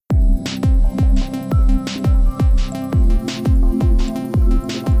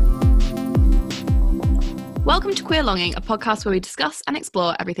Welcome to Queer Longing, a podcast where we discuss and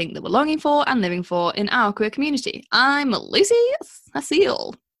explore everything that we're longing for and living for in our queer community. I'm Lucy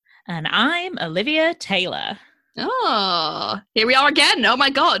Cecile. And I'm Olivia Taylor. Oh, here we are again. Oh my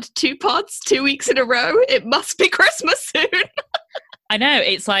God, 2 pods, 2 weeks in a row. It must be Christmas soon. I know,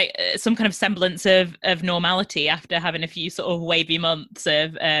 it's like some kind of semblance of normality after having a few sort of wavy months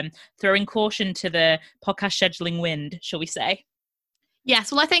of throwing caution to the podcast scheduling wind, shall we say.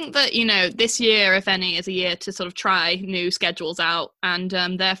 Yes, well, I think that, this year, if any, is a year to sort of try new schedules out. And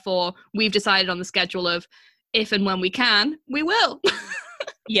therefore, we've decided on the schedule of if and when we can, we will.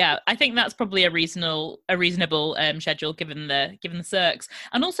 Yeah, I think that's probably a reasonable schedule given the circs.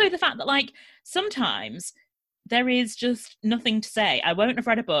 And also the fact that, like, sometimes there is just nothing to say. I won't have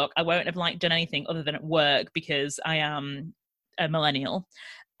read a book. I won't have done anything other than at work because I am a millennial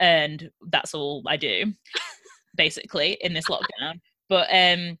and that's all I do, basically, in this lockdown. But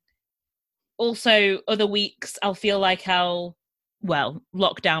also other weeks I'll feel like lockdown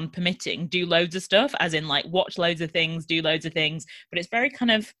permitting, do loads of stuff, as in watch loads of things, do loads of things. But it's very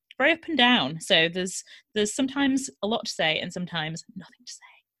up and down. So there's sometimes a lot to say and sometimes nothing to say.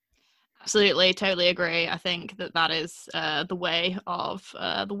 Absolutely, totally agree. I think that is the way of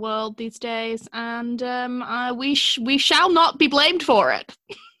the world these days, and we shall not be blamed for it.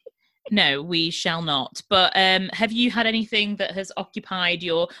 No, we shall not. But have you had anything that has occupied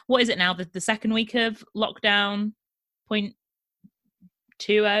your, what is it now, the second week of lockdown, 2.0,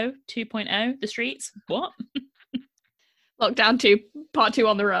 the streets? What? Lockdown 2, part 2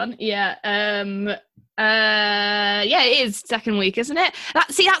 on the run. Yeah. Yeah, it is second week, isn't it?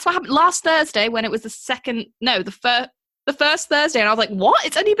 That's what happened last Thursday when it was the first Thursday, and I was like, what?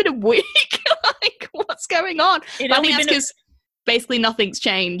 It's only been a week? What's going on? I think that's because basically nothing's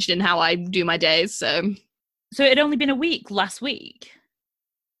changed in how I do my days, so it had only been a week last week.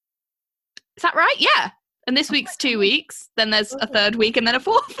 Is that right? Yeah. And this week's 2 weeks, then there's a third week and then a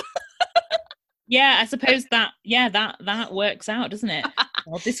fourth. Yeah, I suppose that works out, doesn't it?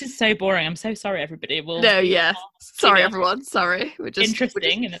 Well, this is so boring. I'm so sorry, everybody. Sorry, everyone. Sorry. We're just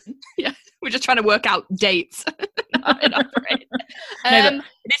interesting. We're just trying to work out dates.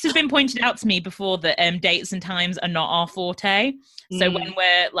 This has been pointed out to me before that dates and times are not our forte. So when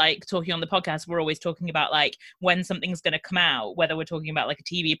we're talking on the podcast, we're always talking about when something's going to come out, whether we're talking about a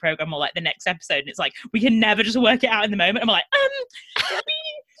TV program or the next episode. And it's we can never just work it out in the moment. I'm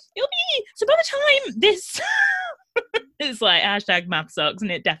it'll be so by the time this it's hashtag math sucks, and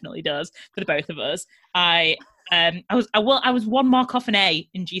it definitely does for the both of us. I was 1 mark off an A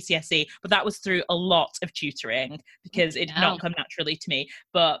in GCSE, but that was through a lot of tutoring because it did not come naturally to me.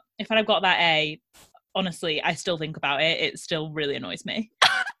 But if I'd have got that A, honestly, I still think about it. It still really annoys me.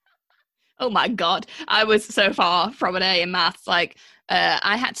 Oh my God. I was so far from an A in maths. I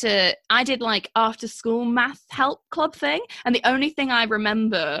did after school math help club thing. And the only thing I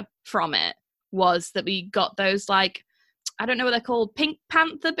remember from it was that we got those I don't know what they're called, Pink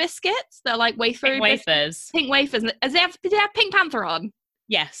Panther biscuits. They're wafer Pink wafers. Pink wafers. Did they have Pink Panther on?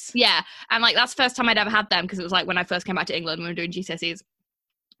 Yes. Yeah. And that's the first time I'd ever had them because it was when I first came back to England when we were doing GCSEs.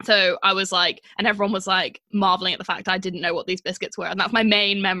 So I was and everyone was marveling at the fact I didn't know what these biscuits were. And that's my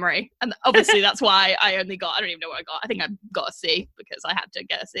main memory. And obviously that's why I don't even know what I got. I think I got a C because I had to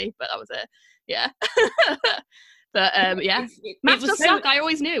get a C, but that was it. Yeah. But yeah. Maths does suck. I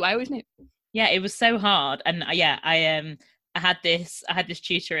always knew. Yeah, it was so hard. And I had this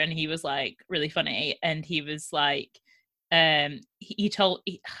tutor and he was really funny. And he was he told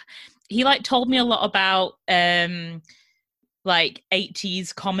me a lot about 80s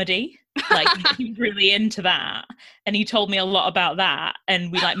comedy. He was really into that, and he told me a lot about that,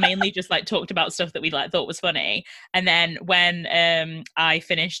 and we mainly just talked about stuff that we thought was funny. And then when I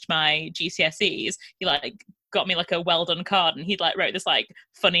finished my GCSEs, he got me a well done card, and he wrote this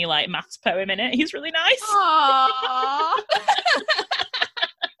funny maths poem in it. He's really nice. Aww.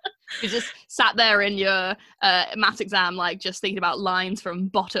 You just sat there in your maths exam just thinking about lines from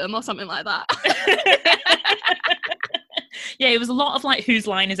Bottom or something like that. Yeah, it was a lot of whose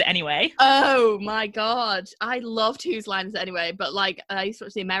line is it anyway? Oh my God, I loved Whose Line Is It Anyway, but I used to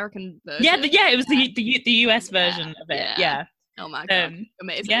watch the American version. Yeah, it was the US version of it. Yeah. Oh my God,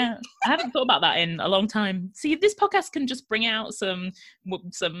 amazing. Yeah, I haven't thought about that in a long time. See, this podcast can just bring out some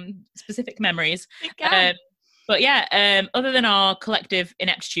specific memories. It can. But yeah, other than our collective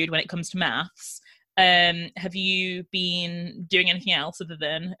ineptitude when it comes to maths, have you been doing anything else other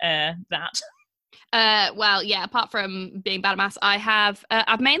than that? Well, yeah, apart from being bad at maths, I've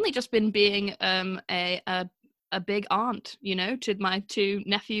mainly just been being a big aunt, to my 2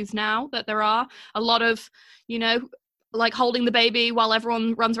 nephews now that there are. A lot of, like holding the baby while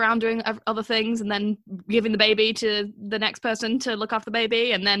everyone runs around doing other things, and then giving the baby to the next person to look after the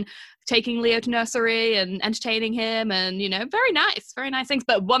baby, and then taking Leo to nursery and entertaining him, and very nice things.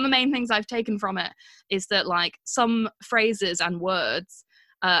 But one of the main things I've taken from it is that like some phrases and words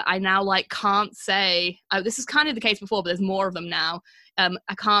I now like can't say. This is kind of the case before, but there's more of them now.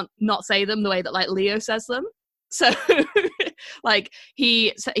 I can't not say them the way that like Leo says them. So like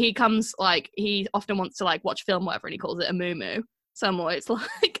he comes, like he often wants to like watch film, whatever, and he calls it a moo-moo. So it's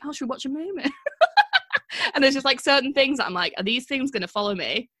like, how should we watch a moo-moo? And there's just like certain things that I'm like, are these things going to follow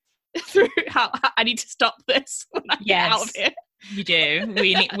me through? How I need to stop this when I get out of here. You do.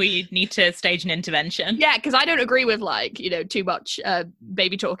 We need to stage an intervention. Yeah, because I don't agree with like too much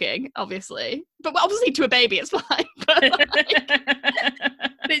baby talking, obviously. But obviously to a baby it's fine. But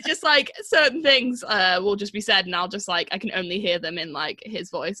it's just like certain things will just be said, and I'll just like I can only hear them in like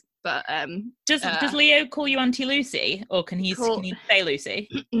his voice. But does Leo call you Auntie Lucy, or can he say Lucy?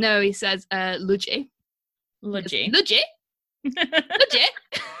 No, he says Ludgie. Ludgie.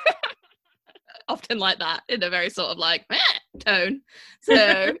 Often like that, in a very sort of like tone.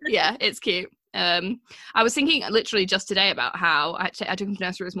 So yeah, it's cute. I was thinking literally just today about how I took him to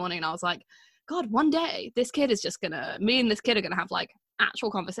nursery this morning, and I was like, God, one day me and this kid are gonna have like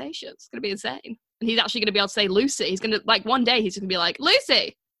actual conversations. It's gonna be insane. And he's actually gonna be able to say Lucy. He's gonna like one day he's just gonna be like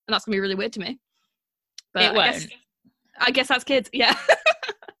Lucy, and that's gonna be really weird to me. But it won't. I guess that's kids. Yeah.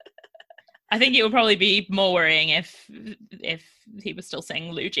 I think it would probably be more worrying if he was still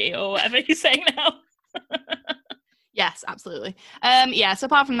saying Luigi or whatever he's saying now. Yes, absolutely. So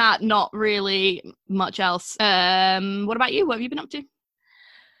apart from that, not really much else. What about you? What have you been up to?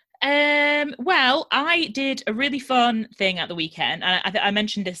 Well, I did a really fun thing at the weekend, and I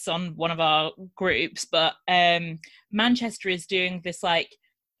mentioned this on one of our groups, but Manchester is doing this like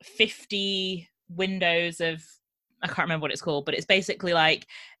 50 windows of, I can't remember what it's called, but it's basically like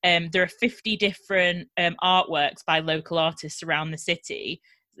there are 50 different artworks by local artists around the city.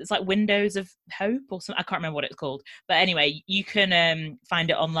 It's like Windows of Hope or something. I can't remember what it's called. But anyway, you can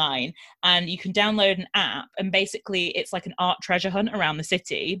find it online, and you can download an app, and basically it's like an art treasure hunt around the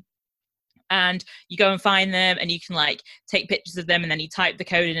city. And you go and find them, and you can like take pictures of them, and then you type the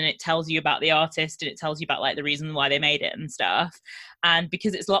code in, and it tells you about the artist, and it tells you about like the reason why they made it and stuff. And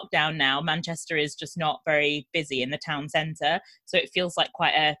because it's lockdown now, Manchester is just not very busy in the town centre, so it feels like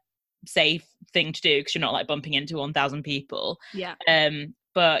quite a safe thing to do because you're not like bumping into 1,000 people. Yeah.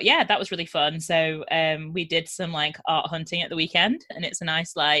 But yeah, that was really fun. So we did some like art hunting at the weekend, and it's a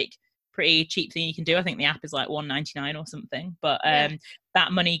nice like pretty cheap thing you can do. I think the app is like $1.99 or something, but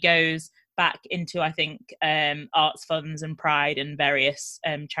that money goes back into, I think, arts funds and Pride and various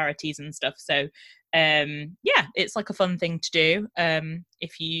charities and stuff. So it's like a fun thing to do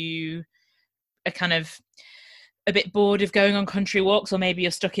if you are kind of a bit bored of going on country walks, or maybe you're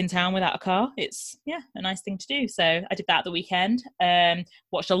stuck in town without a car. It's a nice thing to do. So I did that at the weekend.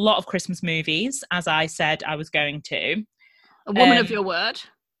 Watched a lot of Christmas movies, as I said I was going to. A woman of your word.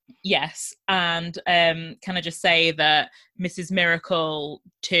 Yes, and can I just say that Mrs. Miracle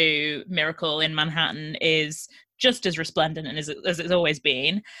 2, Miracle in Manhattan, is just as resplendent and as it's always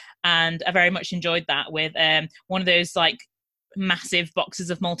been, and I very much enjoyed that with one of those like massive boxes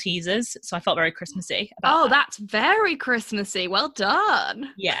of Maltesers, so I felt very Christmassy about that. That's very Christmassy. Well done.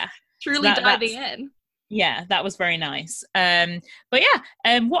 Yeah, truly diving in. Yeah, that was very nice. But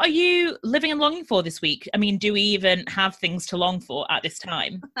what are you living and longing for this week? I mean, do we even have things to long for at this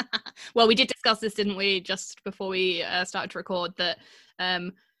time? Well, we did discuss this, didn't we, just before we started to record, that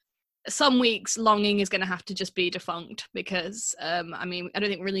some weeks longing is going to have to just be defunct because, I don't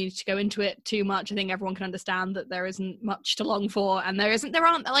think we really need to go into it too much. I think everyone can understand that there isn't much to long for, and there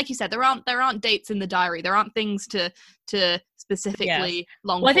aren't, like you said, there aren't dates in the diary. There aren't things to specifically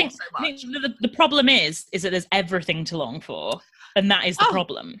long for. I think, so much. I think the problem is that there's everything to long for, and that is the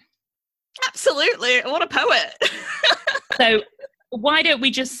problem. Absolutely. What a poet. So why don't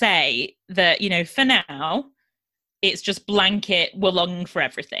we just say that, for now, it's just blanket, we're longing for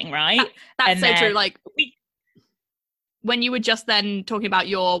everything, right? That's so true. Like, when you were just then talking about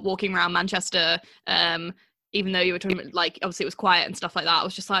your walking around Manchester, even though you were talking about, like, obviously it was quiet and stuff like that, I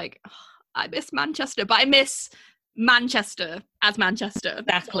was just like, I miss Manchester, but I miss Manchester as Manchester.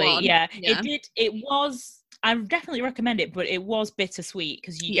 Exactly, yeah. It was, I definitely recommend it, but it was bittersweet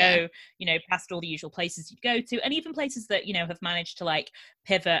because you go, past all the usual places you'd go to, and even places that, have managed to like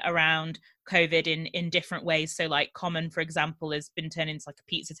pivot around COVID in different ways. So like Common, for example, has been turned into like a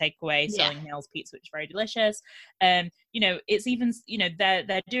pizza takeaway, selling Nails Pizza, which is very delicious. It's even,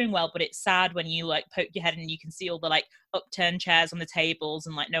 they're doing well, but it's sad when you like poke your head and you can see all the like upturned chairs on the tables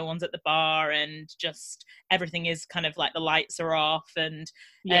and like no one's at the bar and just everything is kind of like the lights are off and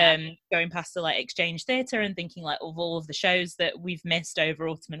going past the like Exchange Theatre and thinking like of all of the shows that we've missed over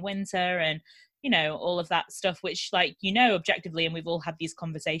autumn and winter and all of that stuff, which like, objectively, and we've all had these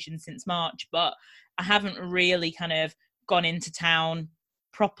conversations since March, but I haven't really kind of gone into town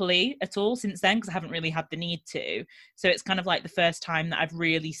properly at all since then because I haven't really had the need to. So it's kind of like the first time that I've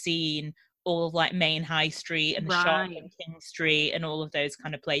really seen all of like main High Street and the shop and King Street and all of those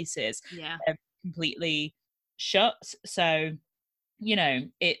kind of places completely shut. So,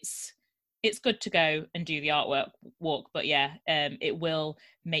 it's good to go and do the artwork walk, but it will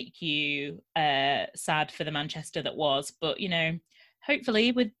make you sad for the Manchester that was. But,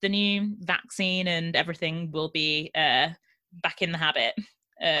 hopefully with the new vaccine and everything, we'll be back in the habit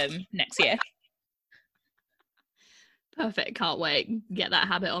next year. Perfect. Can't wait. Get that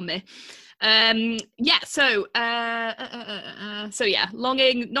habit on me.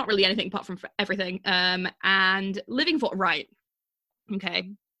 Longing, not really anything apart from everything. And living for, right.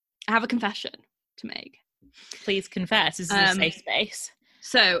 Okay. I have a confession to make. Please confess. This is a safe space.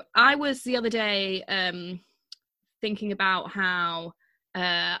 So I was the other day thinking about how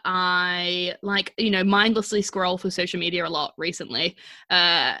I mindlessly scroll through social media a lot recently.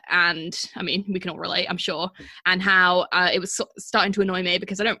 And I mean, we can all relate, I'm sure. And how it was starting to annoy me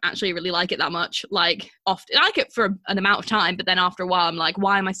because I don't actually really like it that much. Like often, I like it for an amount of time, but then after a while, I'm like,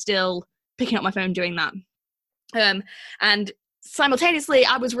 why am I still picking up my phone doing that? And simultaneously,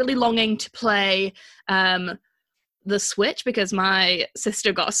 I was really longing to play the Switch because my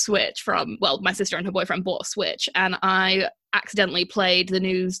sister got a Switch my sister and her boyfriend bought a Switch, and I accidentally played the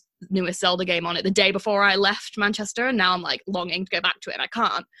newest Zelda game on it the day before I left Manchester, and now I'm like longing to go back to it and I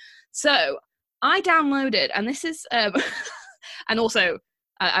can't. So I downloaded, and this is and also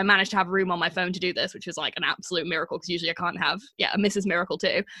I managed to have room on my phone to do this, which was like an absolute miracle because usually I can't have a Mrs. Miracle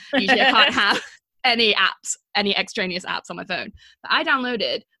too. Usually I can't have any extraneous apps on my phone. But I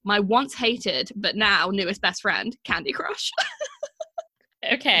downloaded my once hated but now newest best friend, Candy Crush.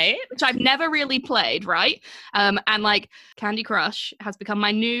 Okay. Which I've never really played, right? And like Candy Crush has become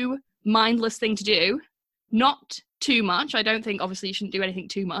my new mindless thing to do. Not too much. I don't think obviously you shouldn't do anything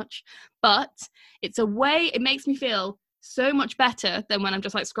too much, but it's a way, it makes me feel so much better than when I'm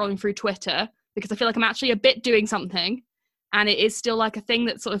just like scrolling through Twitter because I feel like I'm actually a bit doing something. And it is still like a thing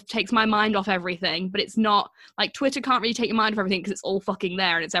that sort of takes my mind off everything, but it's not like Twitter can't really take your mind off everything because it's all fucking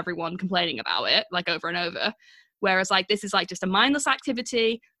there and it's everyone complaining about it like over and over. Whereas like this is like just a mindless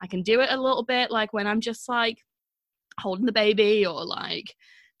activity. I can do it a little bit like when I'm just like holding the baby or like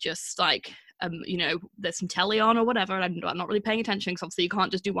just like there's some telly on or whatever, and I'm not really paying attention because obviously you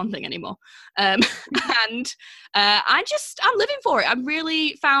can't just do one thing anymore. And I'm living for it. I've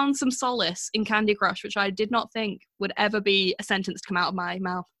really found some solace in Candy Crush, which I did not think would ever be a sentence to come out of my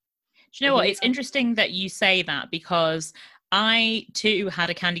mouth. Do you know what? It's interesting that you say that because I too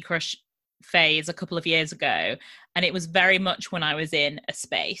had a Candy Crush phase a couple of years ago, and it was very much when I was in a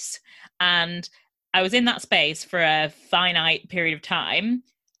space, and I was in that space for a finite period of time.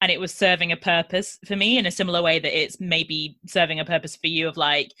 And it was serving a purpose for me in a similar way that it's maybe serving a purpose for you of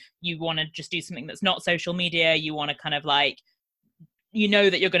like, you want to just do something that's not social media. You want to kind of like,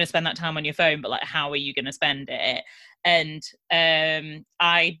 that you're going to spend that time on your phone, but like, how are you going to spend it? And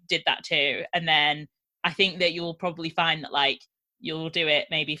I did that too. And then I think that you'll probably find that like, you'll do it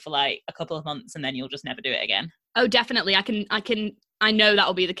maybe for like a couple of months and then you'll just never do it again. Oh, definitely. I know that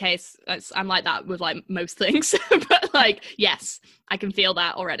will be the case. I'm like that with like most things, but like, yes, I can feel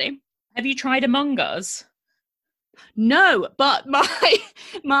that already. Have you tried Among Us? No, but my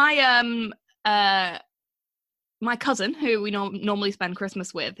cousin, who we normally spend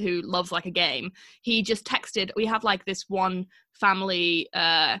Christmas with, who loves like a game, he just texted. We have like this one family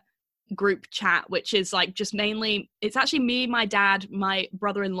group chat, which is like just mainly, it's actually me, my dad, my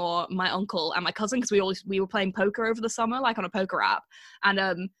brother-in-law, my uncle, and my cousin, because we were playing poker over the summer, like on a poker app,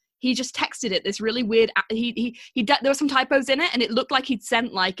 and he just texted it this really weird. There were some typos in it, and it looked like he'd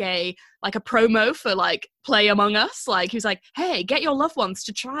sent like a promo for like Play Among Us. Like he was like, "Hey, get your loved ones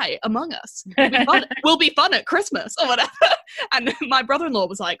to try Among Us. We'll be fun at Christmas or whatever." And my brother-in-law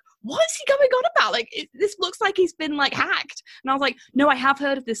was like, "What is he going on about? Like this looks like he's been like hacked." And I was like, "No, I have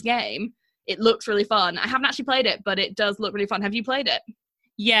heard of this game. It looks really fun. I haven't actually played it, but it does look really fun. Have you played it?"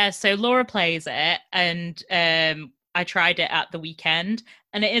 Yeah, so Laura plays it, and I tried it at the weekend,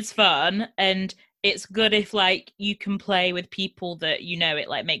 and it is fun. And it's good if like you can play with people that you know, it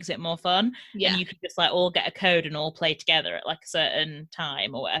like makes it more fun. Yeah. And you can just like all get a code and all play together at like a certain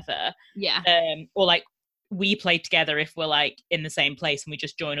time or whatever. Yeah. Or like we play together if we're like in the same place and we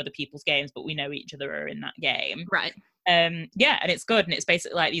just join other people's games, but we know each other are in that game. Right. Yeah, and it's good, and it's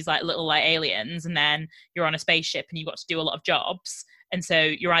basically like these like little like aliens, and then you're on a spaceship and you've got to do a lot of jobs, and so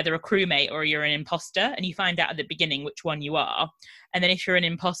you're either a crewmate or you're an imposter, and you find out at the beginning which one you are. And then if you're an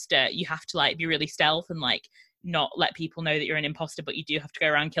imposter, you have to like be really stealth and like not let people know that you're an imposter, but you do have to go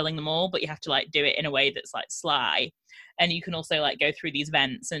around killing them all, but you have to like do it in a way that's like sly. And you can also like go through these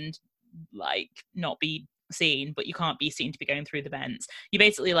vents and like not be seen, but you can't be seen to be going through the vents. You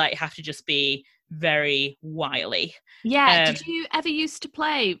basically like have to just be very wily. Yeah. Did you ever used to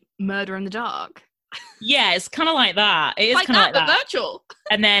play Murder in the Dark? Yeah, it's kind of like that. It is like kind of like that, that. but virtual.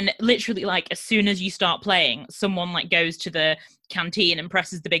 And then literally like as soon as you start playing, someone like goes to the canteen and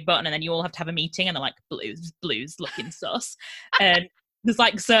presses the big button, and then you all have to have a meeting, and they're like, blues looking sus. And there's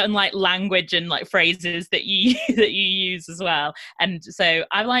like certain like language and like phrases that you use as well. And so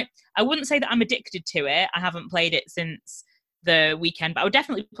I wouldn't say that I'm addicted to it. I haven't played it since the weekend, but I would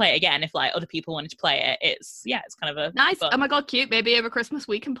definitely play it again if like other people wanted to play it. It's kind of a nice fun. Oh my god, cute. Maybe over Christmas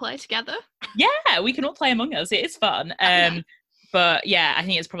we can play together. Yeah, we can all play Among Us. It is fun. But yeah, I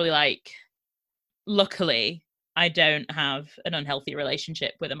think it's probably like, luckily I don't have an unhealthy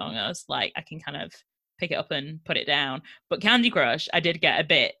relationship with Among Us. Like I can kind of pick it up and put it down. But Candy Crush, I did get a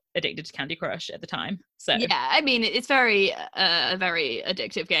bit addicted to Candy Crush at the time. So yeah, I mean it's very a very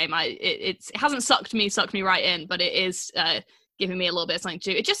addictive game. It hasn't sucked me right in, but it is giving me a little bit of something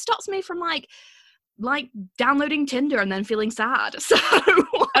to do. It just stops me from like downloading Tinder and then feeling sad. So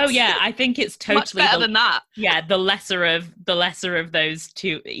oh yeah, I think it's totally much better than that. Yeah, the lesser of those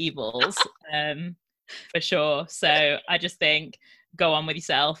two evils, for sure. So I just think go on with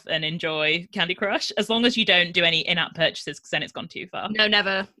yourself and enjoy Candy Crush, as long as you don't do any in-app purchases, because then it's gone too far. No,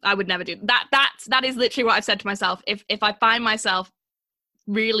 never. I would never do that. That is literally what I've said to myself. If I find myself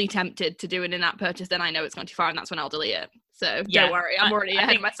really tempted to do an in-app purchase, then I know it's gone too far, and that's when I'll delete it. So yeah, don't worry, I'm already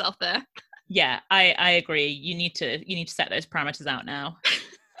ahead of myself there. Yeah, I agree. You need to set those parameters out now.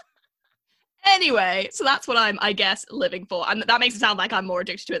 Anyway, so that's what I'm, I guess, living for. And that makes it sound like I'm more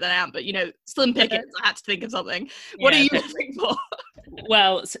addicted to it than I am, but, you know, slim pickings, I had to think of something. What are you living for?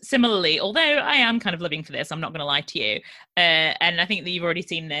 Well, similarly, although I am kind of living for this, I'm not going to lie to you. And I think that you've already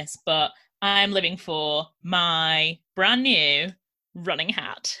seen this, but I'm living for my brand new running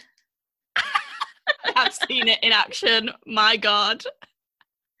hat. I've seen it in action. My God.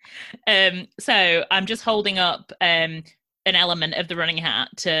 So I'm just holding up an element of the running hat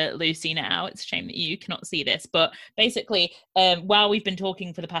to Lucy now. It's a shame that you cannot see this, but basically while we've been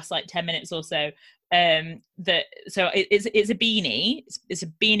talking for the past like 10 minutes or so, it's a beanie. It's a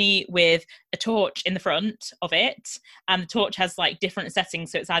beanie with a torch in the front of it, and the torch has like different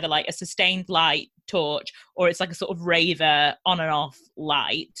settings, so it's either like a sustained light torch or it's like a sort of raver on and off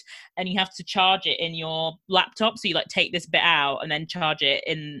light, and you have to charge it in your laptop. So you like take this bit out and then charge it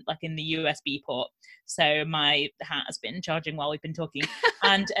in the USB port. So my hat has been charging while we've been talking.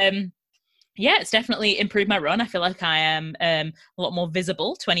 And yeah, it's definitely improved my run. I feel like I am a lot more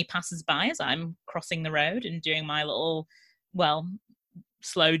visible to any passers-by as I'm crossing the road and doing my little,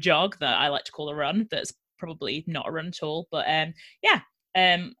 slow jog that I like to call a run. That's probably not a run at all. But I'm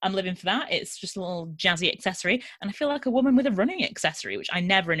living for that. It's just a little jazzy accessory. And I feel like a woman with a running accessory, which I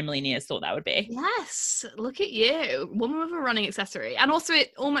never in a million years thought that would be. Yes, look at you. Woman with a running accessory. And also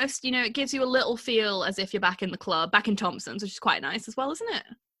it almost, it gives you a little feel as if you're back in the club, back in Thompson's, which is quite nice as well, isn't it?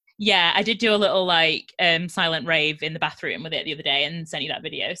 Yeah, I did do a little silent rave in the bathroom with it the other day and sent you that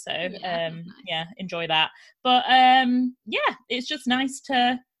video. So nice. Enjoy that. But it's just nice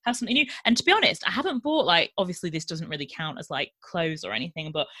to have something new. And to be honest, I haven't bought obviously this doesn't really count as clothes or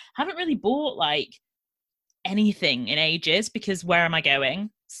anything, but I haven't really bought anything in ages, because where am I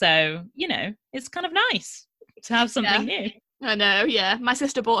going? So, it's kind of nice to have something new. I know, yeah. My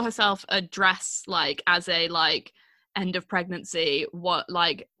sister bought herself a dress as a end of pregnancy,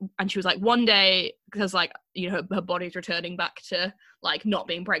 and she was one day, because her body's returning back to not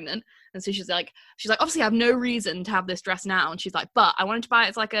being pregnant, and so she's like obviously I have no reason to have this dress now, and she's like, but I wanted to buy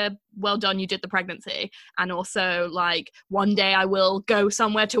it as a well done, you did the pregnancy, and also one day I will go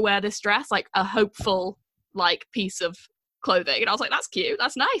somewhere to wear this dress, a hopeful piece of clothing. And I was like, that's cute,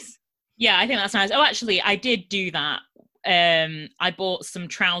 that's nice. Yeah, I think that's nice. Oh, actually I did do that. I bought some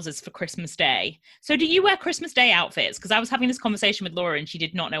trousers for Christmas Day. So do you wear Christmas Day outfits? Because I was having this conversation with Laura and she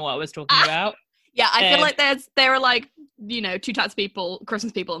did not know what I was talking about. Yeah, I feel like there are two types of people,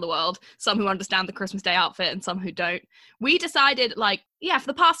 Christmas people in the world. Some who understand the Christmas Day outfit and some who don't. We decided for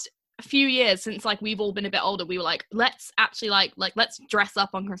the past a few years since like we've all been a bit older, we were like, let's actually like let's dress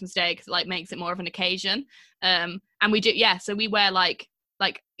up on Christmas Day because it like makes it more of an occasion. And we do, yeah. So we wear like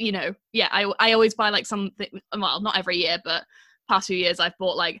you know, yeah. I always buy like something. Well, not every year, but past few years I've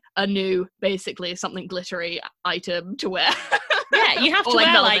bought like a new, basically something glittery item to wear. Yeah, you have to Or,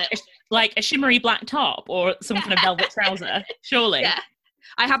 wear like a shimmery black top or some kind of velvet trouser, surely. Yeah.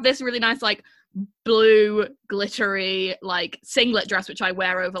 I have this really nice like blue glittery like singlet dress which I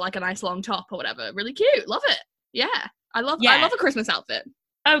wear over like a nice long top or whatever. Really cute. Love it. Yeah. I love a Christmas outfit.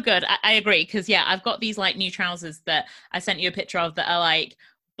 Oh, good. I agree. Because, yeah, I've got these, like, new trousers that I sent you a picture of that are, like,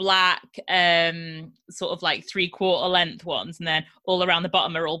 black, sort of, like, 3/4 length ones. And then all around the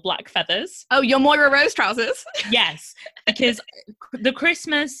bottom are all black feathers. Oh, your Moira Rose trousers? Yes. Because the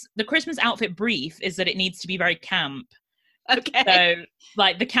Christmas outfit brief is that it needs to be very camp. Okay. So,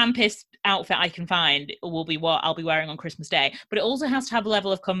 like, the campest outfit I can find will be what I'll be wearing on Christmas Day. But it also has to have a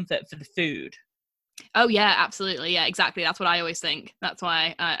level of comfort for the food. Oh yeah, absolutely. Yeah, exactly. That's what I always think. That's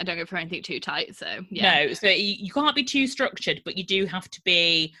why I don't go for anything too tight. So yeah. No, so you can't be too structured, but you do have to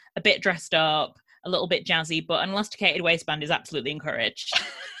be a bit dressed up, a little bit jazzy, but an elasticated waistband is absolutely encouraged.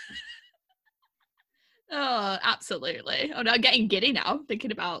 Oh, absolutely. Oh no, I'm getting giddy now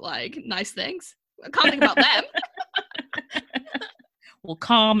thinking about like nice things. I can't think about them. Well,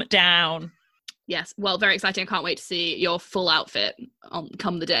 calm down. Yes, well, very exciting. I can't wait to see your full outfit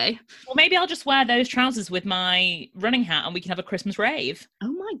come the day. Well, maybe I'll just wear those trousers with my running hat and we can have a Christmas rave.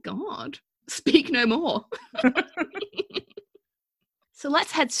 Oh my God. Speak no more. So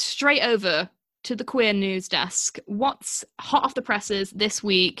let's head straight over to the queer news desk. What's hot off the presses this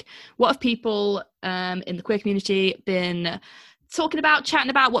week? What have people in the queer community been talking about,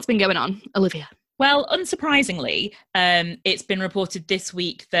 chatting about? What's been going on? Olivia. Well, unsurprisingly, it's been reported this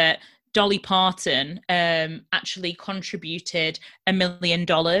week that Dolly Parton actually contributed $1 million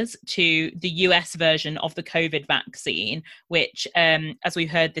to the US version of the COVID vaccine, which, as we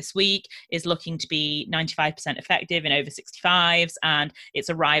heard this week, is looking to be 95% effective in over 65s, and it's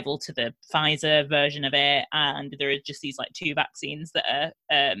a rival to the Pfizer version of it. And there are just these like 2 vaccines that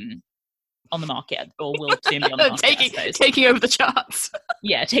are on the market, or will soon be on the market. taking over the charts.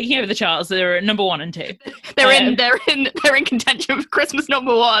 Yeah, taking over the charts. They're number 1 and 2. They're in contention for Christmas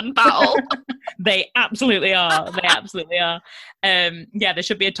number 1 battle. They absolutely are. They absolutely are. Yeah, there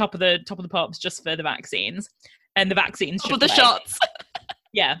should be a top of the pops just for the vaccines, and the vaccines top of the shots.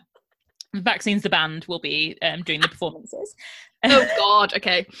 Yeah, the vaccines. The band will be doing the performances. Oh God.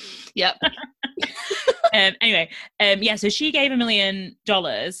 Okay. Yep. Anyway, yeah. So she gave $1 million,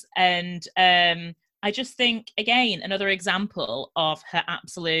 and I just think, again, another example of her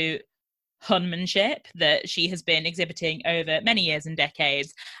absolute hunmanship that she has been exhibiting over many years and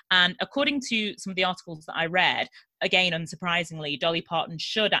decades. And according to some of the articles that I read, again, unsurprisingly, Dolly Parton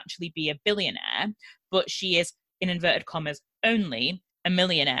should actually be a billionaire, but she is, in inverted commas, only a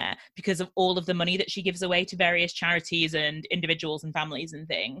millionaire because of all of the money that she gives away to various charities and individuals and families and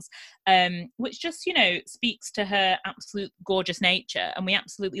things, which just, you know, speaks to her absolute gorgeous nature. And we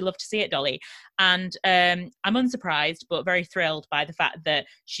absolutely love to see it, Dolly. And I'm unsurprised, but very thrilled by the fact that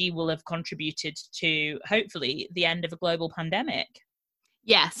she will have contributed to, hopefully, the end of a global pandemic.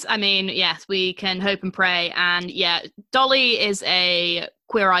 Yes, I mean, yes, we can hope and pray. And yeah, Dolly is a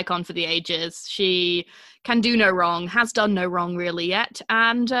queer icon for the ages. She can do no wrong, has done no wrong really yet.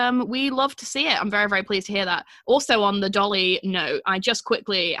 And we love to see it. I'm very, very pleased to hear that. Also on the Dolly note, I just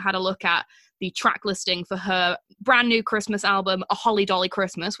quickly had a look at the track listing for her brand new Christmas album, A Holly Dolly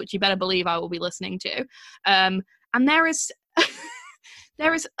Christmas, which you better believe I will be listening to. And there is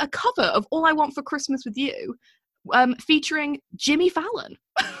there is a cover of All I Want for Christmas with You, featuring Jimmy Fallon.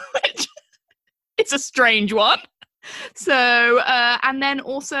 It's a strange one. So, and then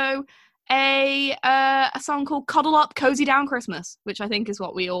also a song called Cuddle Up, Cozy Down Christmas, which I think is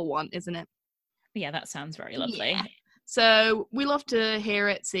what we all want, isn't it? Yeah, that sounds very lovely. Yeah. So we love to hear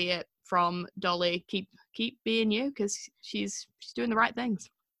it, see it from Dolly. Keep being you, because she's doing the right things.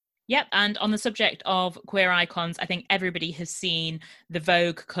 Yep, and on the subject of queer icons, I think everybody has seen the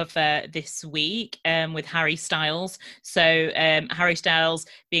Vogue cover this week with Harry Styles. So Harry Styles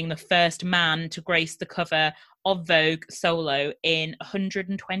being the first man to grace the cover of Vogue solo in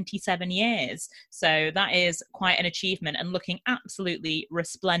 127 years. So that is quite an achievement and looking absolutely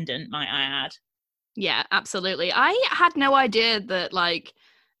resplendent, might I add. Yeah, absolutely. I had no idea that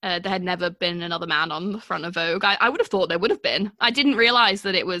there had never been another man on the front of Vogue. I would have thought there would have been. I didn't realize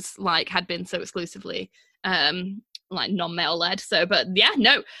that it was had been so exclusively non-male led. So, but yeah,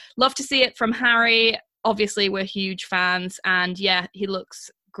 no, love to see it from Harry. Obviously, we're huge fans, and yeah, he looks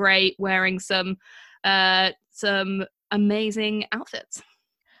great wearing some amazing outfits.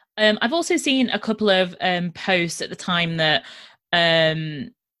 I've also seen a couple of posts at the time that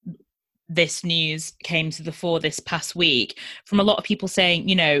this news came to the fore this past week from a lot of people saying,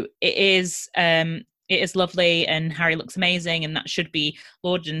 you know, it is lovely and Harry looks amazing and that should be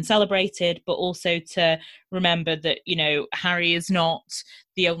lauded and celebrated, but also to remember that, you know, Harry is not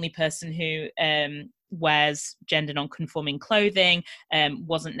the only person who wears gender non-conforming clothing,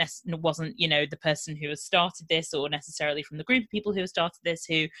 wasn't you know, the person who has started this, or necessarily from the group of people who have started this,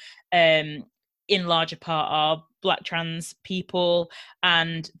 who in larger part are Black trans people,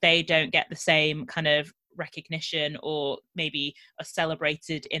 and they don't get the same kind of recognition or maybe are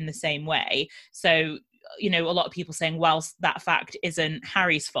celebrated in the same way. So, you know, a lot of people saying, whilst that fact isn't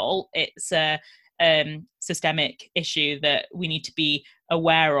Harry's fault, it's a systemic issue that we need to be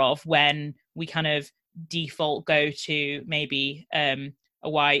aware of when we kind of default go to maybe a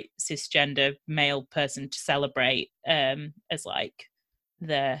white cisgender male person to celebrate as like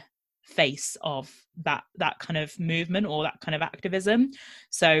the face of that kind of movement or that kind of activism.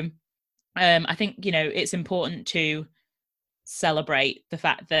 So I think, you know, it's important to celebrate the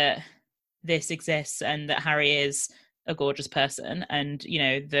fact that this exists and that Harry is a gorgeous person and, you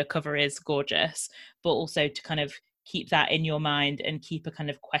know, the cover is gorgeous, but also to kind of keep that in your mind and keep a kind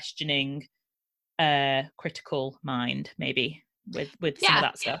of questioning critical mind maybe with some of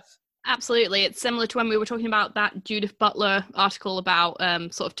that stuff. Absolutely. It's similar to when we were talking about that Judith Butler article about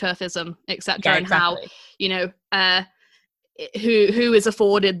sort of turfism, etc. Yeah, and how, you know, who is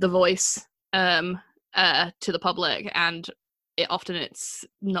afforded the voice to the public, and it's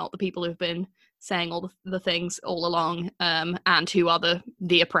not the people who've been saying all the things all along, and who are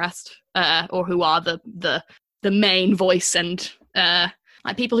the oppressed, or who are the main voice, and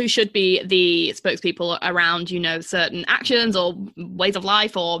like people who should be the spokespeople around, you know, certain actions or ways of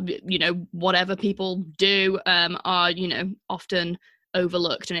life, or, you know, whatever people do, are, you know, often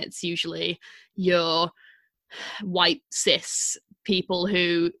overlooked. And it's usually your white cis people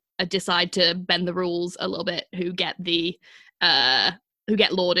who decide to bend the rules a little bit, who get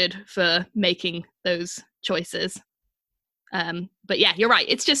lauded for making those choices. But yeah, you're right.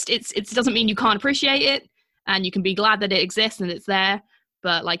 It's just, it doesn't mean you can't appreciate it, and you can be glad that it exists and it's there.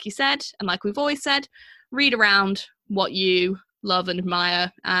 But like you said, and like we've always said, read around what you love and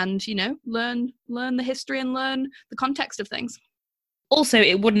admire, and, you know, learn the history and learn the context of things. Also,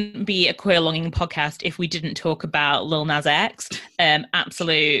 it wouldn't be a Queer Longing podcast if we didn't talk about Lil Nas X,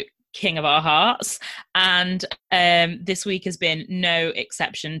 absolute king of our hearts. And this week has been no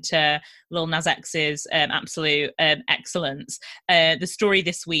exception to Lil Nas X's absolute excellence. The story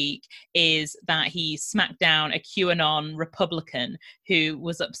this week is that he smacked down a QAnon Republican who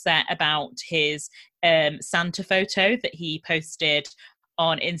was upset about his Santa photo that he posted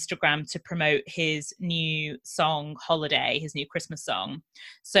on Instagram to promote his new song Holiday, his new Christmas song.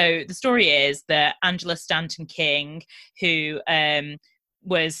 So the story is that Angela Stanton King, who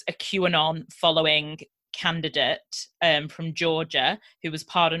was a QAnon following candidate from Georgia, who was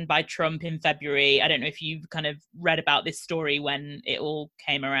pardoned by Trump in February. I don't know if you've kind of read about this story when it all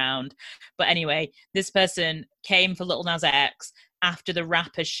came around. But anyway, this person came for Lil Nas X after the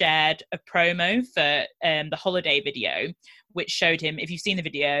rapper shared a promo for the Holiday video, which showed him, if you've seen the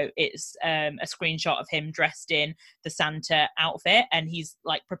video, it's a screenshot of him dressed in the Santa outfit, and he's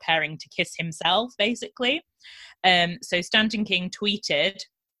like preparing to kiss himself, basically. So Stanton King tweeted,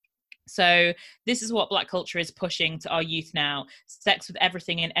 "So this is what Black culture is pushing to our youth now. Sex with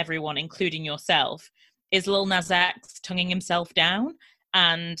everything and everyone, including yourself. Is Lil Nas X tonguing himself down?"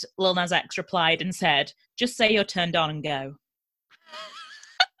 And Lil Nas X replied and said, "Just say you're turned on and go."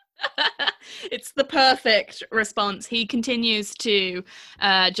 It's the perfect response. He continues to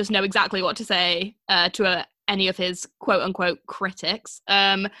just know exactly what to say to any of his quote-unquote critics.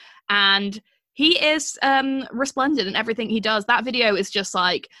 And he is resplendent in everything he does. That video is just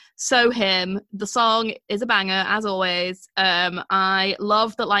like so him. The song is a banger, as always. I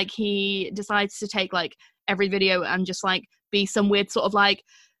love that, like, he decides to take like every video and just like be some weird sort of like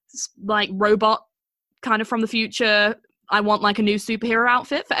robot kind of from the future. I want like a new superhero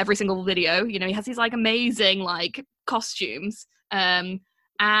outfit for every single video. You know, he has these like amazing like costumes. And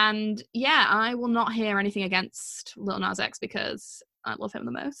yeah, I will not hear anything against Lil Nas X because I love him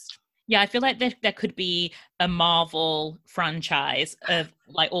the most. Yeah, I feel like there could be a Marvel franchise of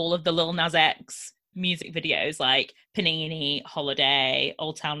like all of the Lil Nas X music videos, like Panini, Holiday,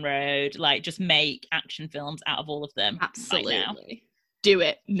 Old Town Road, like just make action films out of all of them. Absolutely. Right now. Do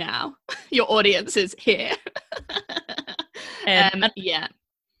it now. Your audience is here. Yeah.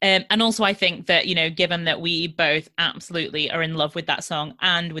 And also I think that, you know, given that we both absolutely are in love with that song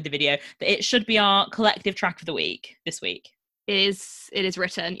and with the video, that it should be our collective track of the week this week. It is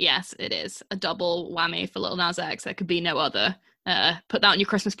written. Yes, it is a double whammy for Lil Nas X. There could be no other. Put that on your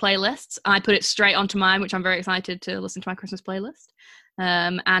Christmas playlists. I put it straight onto mine, which I'm very excited to listen to my Christmas playlist.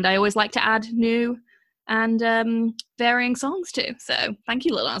 And I always like to add new and varying songs too. So thank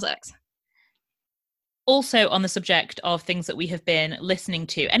you, Lil Nas X. Also, on the subject of things that we have been listening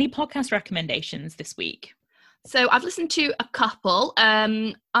to, any podcast recommendations this week? So I've listened to a couple.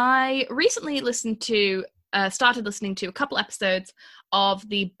 I recently started listening to a couple episodes of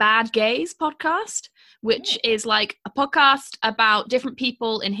the Bad Gays podcast, which is like a podcast about different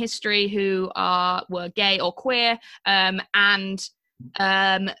people in history who were gay or queer, and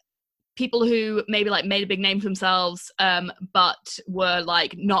people who maybe like made a big name for themselves, but were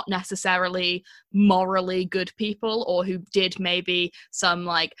like not necessarily morally good people, or who did maybe some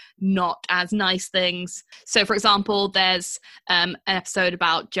like not as nice things. So for example, there's an episode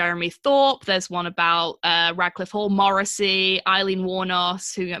about Jeremy Thorpe, there's one about Radcliffe Hall Morrissey, Eileen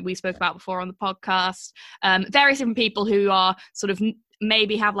Warnos, who we spoke about before on the podcast, various different people who are sort of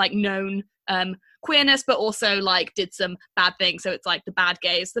maybe have like known queerness, but also like did some bad things. So it's like the Bad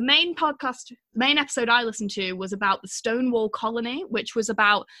Gays. The main episode I listened to was about the Stonewall Colony, which was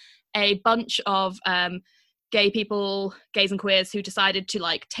about a bunch of gay people, gays and queers, who decided to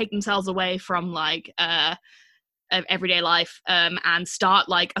like take themselves away from like everyday life and start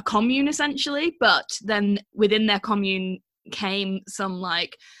like a commune essentially. But then within their commune came some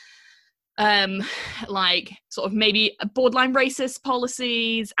like sort of maybe borderline racist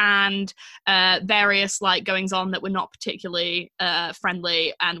policies and various like goings on that were not particularly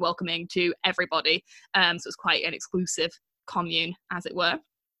friendly and welcoming to everybody. So it's quite an exclusive commune, as it were.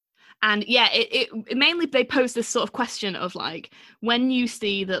 And yeah, it mainly they pose this sort of question of like, when you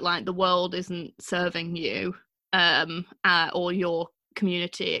see that like the world isn't serving you or your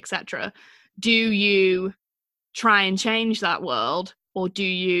community, etc., do you try and change that world, or do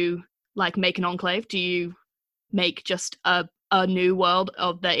you like make an enclave? Do you make just a new world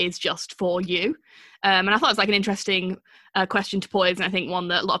that is just for you? And I thought it was like an interesting question to pose, and I think one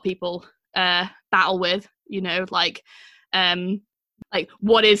that a lot of people battle with, you know, like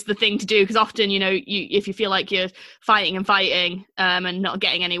what is the thing to do? Because often, you know, if you feel like you're fighting and not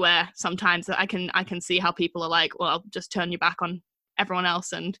getting anywhere, sometimes I can see how people are like, well, just turn your back on everyone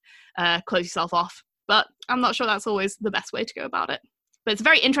else and close yourself off. But I'm not sure that's always the best way to go about it. But it's a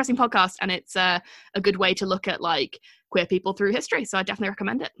very interesting podcast, and it's a good way to look at like queer people through history. So I definitely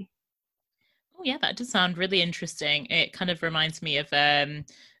recommend it. Oh yeah, that does sound really interesting. It kind of reminds me of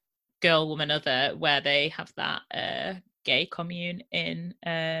Girl, Woman, Other, where they have that gay commune in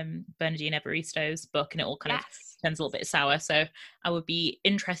Bernardine Evaristo's book, and it all kind of turns a little bit sour. So I would be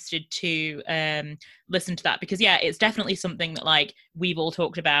interested to listen to that, because yeah, it's definitely something that like we've all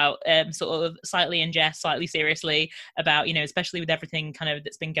talked about sort of slightly in jest, slightly seriously about, you know, especially with everything kind of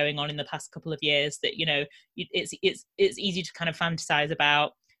that's been going on in the past couple of years, that, you know, it's easy to kind of fantasize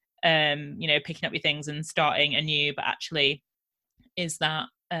about you know, picking up your things and starting anew, but actually is that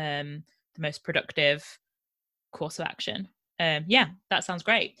the most productive course of action? Yeah, that sounds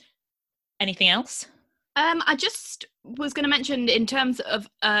great. Anything else? I just was going to mention, in terms of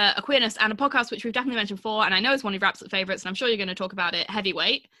a queerness and a podcast which we've definitely mentioned before, and I know it's one of your absolute favourites, and I'm sure you're going to talk about it,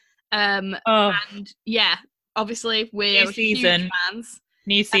 Heavyweight. And yeah, obviously we're huge fans.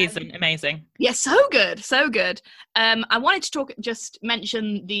 New season, amazing. Yeah, so good. I wanted to just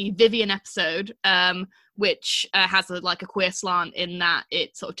mention the Vivian episode, which has a queer slant, in that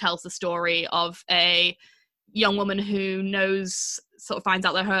it sort of tells the story of a young woman who finds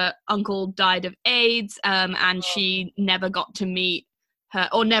out that her uncle died of AIDS, and she never got to meet her,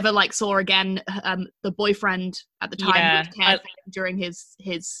 or never saw again the boyfriend at the time who cared for him during his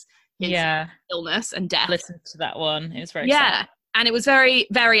illness and death. Listen to that one. It was very sad. And it was very,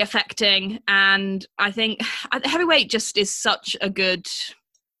 very affecting. And I think Heavyweight just is such a good,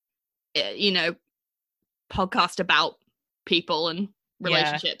 you know, podcast about people and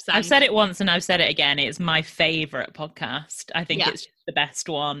relationships. I've said it once and I've said it again. It's my favorite podcast. I think it's just the best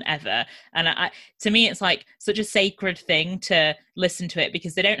one ever. And to me, it's like such a sacred thing to listen to it,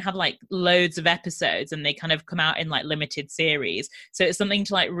 because they don't have like loads of episodes, and they kind of come out in like limited series. So it's something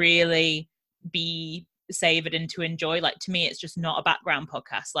to like really be savored and to enjoy. Like, to me, it's just not a background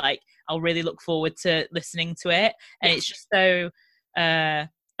podcast. Like, I'll really look forward to listening to it. And it's just so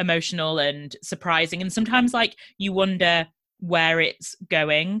emotional and surprising. And sometimes like you wonder where it's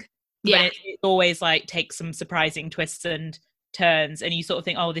going. It always like takes some surprising twists and turns, and you sort of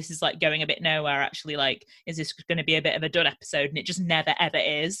think, oh, this is like going a bit nowhere. Actually, like, is this going to be a bit of a dud episode? And it just never ever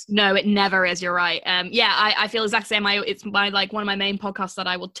is. No, it never is. You're right. I feel exactly the same. It's my one of my main podcasts that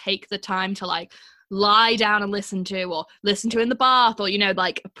I will take the time to like lie down and listen to, or listen to in the bath, or, you know,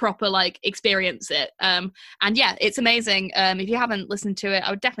 like proper like experience it. And yeah, it's amazing. If you haven't listened to it, I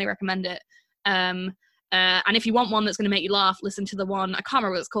would definitely recommend it. And if you want one that's going to make you laugh, listen to the one, I can't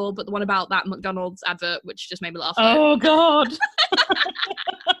remember what it's called, but the one about that McDonald's advert, which just made me laugh. Oh God.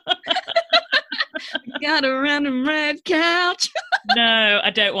 Got a random red couch. No, I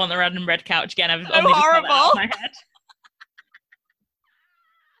don't want the random red couch again. I've So only just got that out horrible. of my head.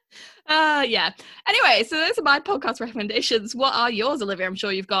 Yeah. Anyway, so those are my podcast recommendations. What are yours, Olivia? I'm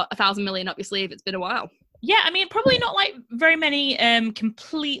sure you've got 1,000 million up your sleeve. It's been a while. Yeah, I mean, probably not like very many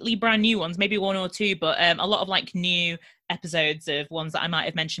completely brand new ones, maybe one or two, but a lot of like new episodes of ones that I might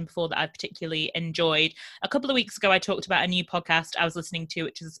have mentioned before that I particularly enjoyed. A couple of weeks ago, I talked about a new podcast I was listening to,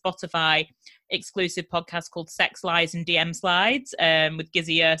 which is a Spotify exclusive podcast called Sex Lies and DM Slides, with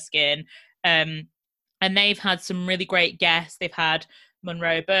Gizzy Erskine. And they've had some really great guests. They've had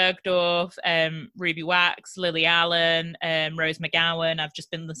Monroe Bergdorf, Ruby Wax, Lily Allen, Rose McGowan. I've just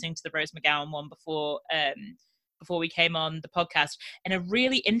been listening to the Rose McGowan one before we came on the podcast. And a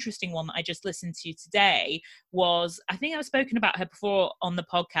really interesting one that I just listened to today was, I think I've spoken about her before on the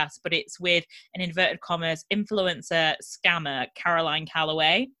podcast, but it's with an inverted commas influencer scammer, Caroline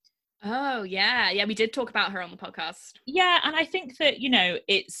Calloway. Oh, yeah. Yeah, we did talk about her on the podcast. Yeah, and I think that, you know,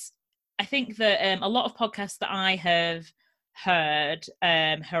 I think that a lot of podcasts that I have heard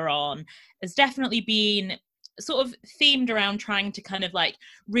her on has definitely been sort of themed around trying to kind of like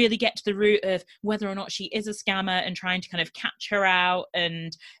really get to the root of whether or not she is a scammer and trying to kind of catch her out.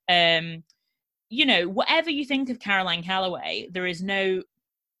 And you know, whatever you think of Caroline Calloway, there is no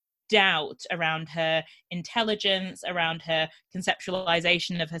doubt around her intelligence, around her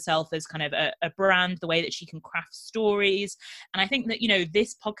conceptualization of herself as kind of a brand, the way that she can craft stories. And I think that, you know,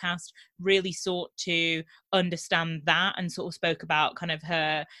 this podcast really sought to understand that and sort of spoke about kind of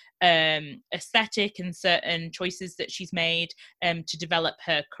her aesthetic and certain choices that she's made to develop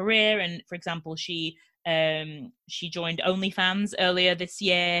her career. And for example, she joined OnlyFans earlier this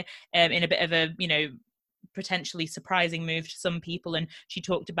year in a bit of a, you know, potentially surprising move to some people, and she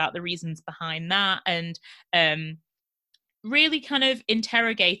talked about the reasons behind that, and really kind of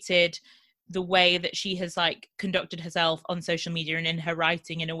interrogated the way that she has like conducted herself on social media and in her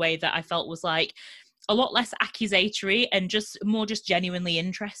writing in a way that I felt was like a lot less accusatory and just more just genuinely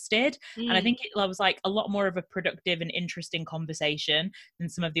interested. And I think it was like a lot more of a productive and interesting conversation than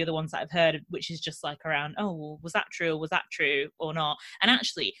some of the other ones that I've heard, which is just like around, oh, well, was that true? Was that true or not? And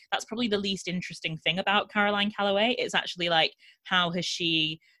actually, that's probably the least interesting thing about Caroline Calloway. It's actually like, how has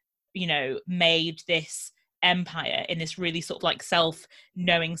she, you know, made this empire in this really sort of like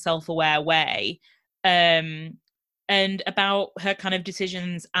self-knowing, self-aware way. And about her kind of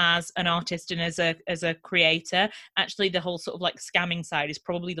decisions as an artist and as a creator. Actually, the whole sort of like scamming side is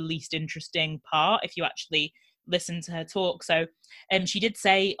probably the least interesting part if you actually listen to her talk. So she did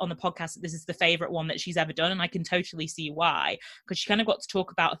say on the podcast that this is the favorite one that she's ever done, and I can totally see why, because she kind of got to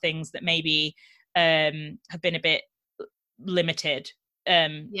talk about things that maybe have been a bit limited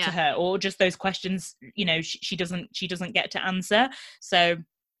to her, or just those questions, you know, she doesn't get to answer. So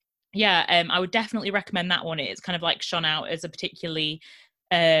yeah, I would definitely recommend that one. It's kind of like shone out as a particularly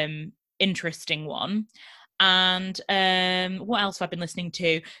interesting one. And what else have I been listening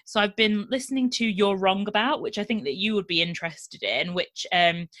to? So I've been listening to You're Wrong About, which I think that you would be interested in, which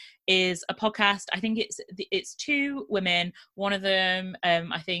is a podcast. I think it's two women. One of them,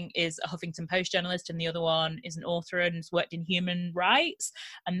 I think, is a Huffington Post journalist, and the other one is an author and has worked in human rights.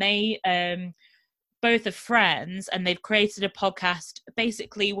 And they both are friends, and they've created a podcast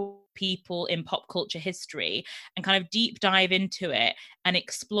basically with people in pop culture history and kind of deep dive into it and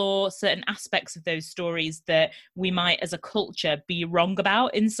explore certain aspects of those stories that we might as a culture be wrong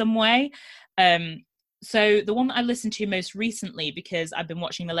about in some way. So the one that I listened to most recently, because I've been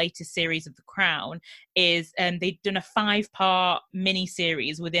watching the latest series of The Crown, is they've done a 5-part mini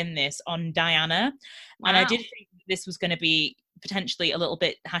series within this on Diana. Wow. And I did think this was going to be potentially a little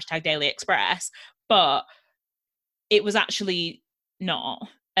bit #Daily Express, but it was actually not.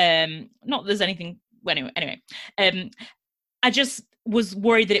 Not that there's anything. Well, anyway, I just was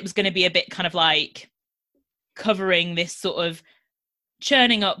worried that it was going to be a bit kind of like covering this sort of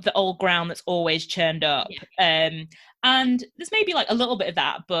churning up the old ground that's always churned up. And there's maybe like a little bit of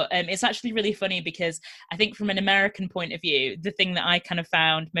that, but it's actually really funny because I think from an American point of view, the thing that I kind of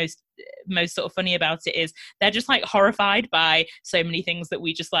found most sort of funny about it is they're just like horrified by so many things that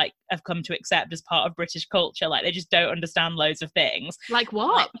we just like have come to accept as part of British culture. Like they just don't understand loads of things. Like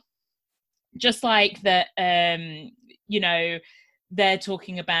what? Just like that, you know, they're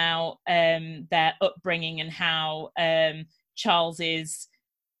talking about their upbringing and how Charles's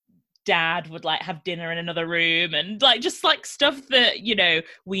dad would like have dinner in another room, and like just like stuff that, you know,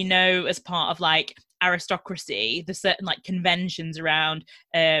 we know as part of like aristocracy, the certain like conventions around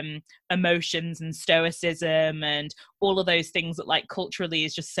emotions and stoicism and all of those things that like culturally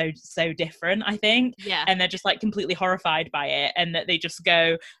is just so different, I think. Yeah. And they're just like completely horrified by it, and that they just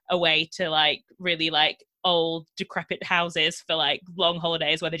go away to like really like old decrepit houses for like long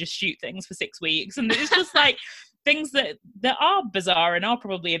holidays where they just shoot things for 6 weeks, and it's just like things that are bizarre and are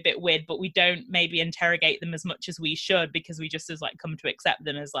probably a bit weird, but we don't maybe interrogate them as much as we should, because we just as like come to accept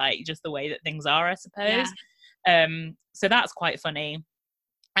them as like just the way that things are, I suppose. So that's quite funny.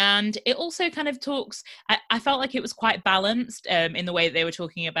 And it also kind of talks, I felt like it was quite balanced in the way that they were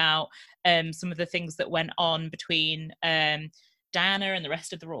talking about some of the things that went on between Diana and the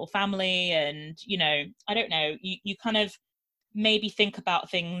rest of the royal family. And, you know, I don't know, you kind of maybe think about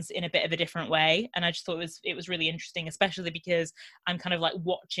things in a bit of a different way. And I just thought it was really interesting, especially because I'm kind of like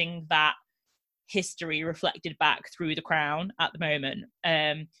watching that history reflected back through The Crown at the moment,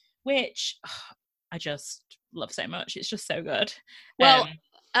 which I just love so much. It's just so good. Well,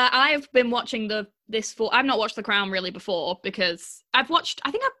 I've been watching I've not watched The Crown really before, because I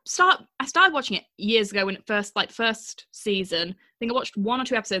started watching it years ago when it first season. I think I watched 1 or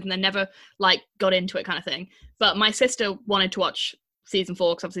 2 episodes and then never like got into it, kind of thing. But my sister wanted to watch season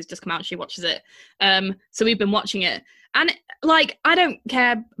 4 because obviously it's just come out and she watches it. So we've been watching it, and like I don't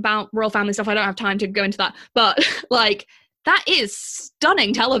care about royal family stuff. I don't have time to go into that. But like that is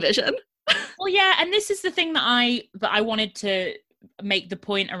stunning television. Well, yeah, and this is the thing that I wanted to make the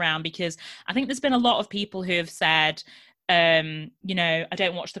point around, because I think there's been a lot of people who have said, you know, I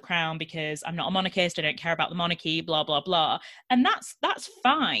don't watch The Crown because I'm not a monarchist, I don't care about the monarchy, blah blah blah, and that's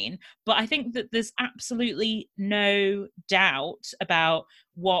fine. But I think that there's absolutely no doubt about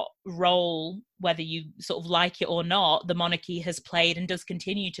what role, whether you sort of like it or not, the monarchy has played and does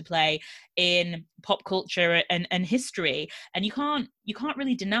continue to play in pop culture and history. And you can't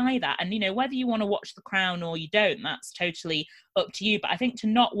really deny that. And, you know, whether you want to watch The Crown or you don't, that's totally up to you. But I think to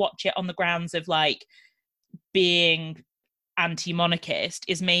not watch it on the grounds of like being anti-monarchist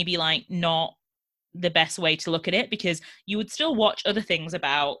is maybe like not the best way to look at it, because you would still watch other things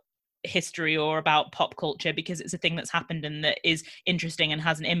about history or about pop culture because it's a thing that's happened and that is interesting and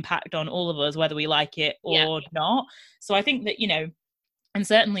has an impact on all of us, whether we like it or not. So I think that, you know, and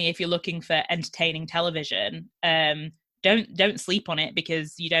certainly if you're looking for entertaining television, don't sleep on it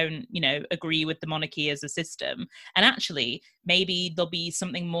because you don't, you know, agree with the monarchy as a system. And actually maybe there'll be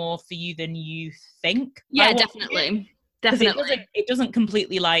something more for you than you think. Yeah, definitely. It doesn't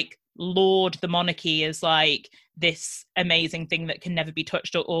completely like laud the monarchy as like this amazing thing that can never be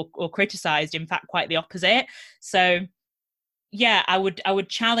touched or criticized. In fact, quite the opposite. So yeah, I would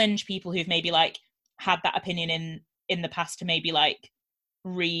challenge people who've maybe like had that opinion in the past to maybe like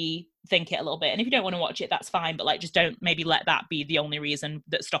rethink it a little bit. And if you don't want to watch it, that's fine, but like just don't maybe let that be the only reason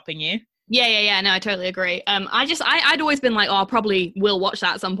that's stopping you. Yeah. No, I totally agree. I'd always been like, oh, I probably will watch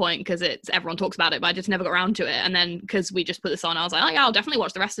that at some point because everyone talks about it, but I just never got around to it. And then because we just put this on, I was like, oh yeah, I'll definitely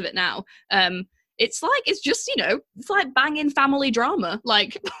watch the rest of it now. It's just, you know, it's like banging family drama.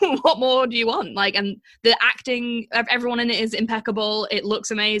 Like, what more do you want? Like, and the acting of everyone in it is impeccable. It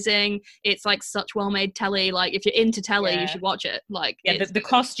looks amazing. It's like such well-made telly. Like, if you're into telly, you should watch it. Like, yeah, the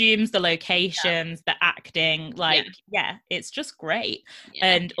costumes, the locations, the acting, like, it's just great. Yeah.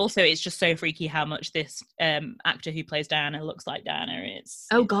 And also, it's just so freaky how much this actor who plays Diana looks like Diana. It's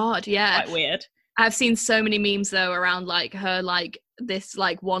God, yeah, quite weird. I've seen so many memes though around like her like this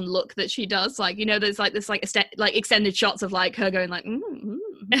like one look that she does, like, you know, there's like this like extended shots of like her going like and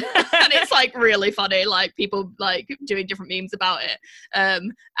it's like really funny, like people like doing different memes about it.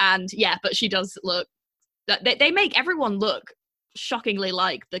 And yeah, but she does look, they make everyone look shockingly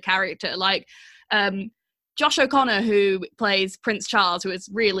like the character. Like Josh O'Connor, who plays Prince Charles, who is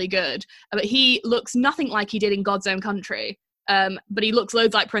really good, but he looks nothing like he did in God's Own Country, but he looks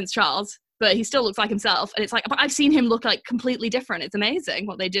loads like Prince Charles, but he still looks like himself. And it's like, but I've seen him look like completely different. It's amazing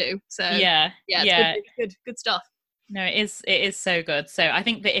what they do. So it's good stuff. No, it is so good. So I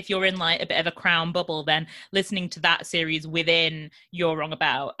think that if you're in like a bit of a Crown bubble, then listening to that series within You're Wrong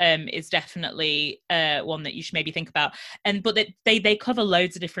About is definitely one that you should maybe think about. But they cover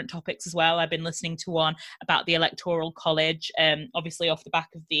loads of different topics as well. I've been listening to one about the Electoral College, obviously off the back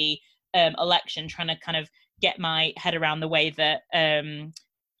of the election, trying to kind of get my head around the way that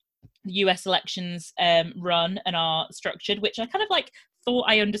US elections run and are structured, which I kind of like thought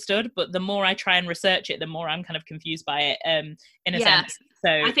I understood, but the more I try and research it, the more I'm kind of confused by it in a sense. So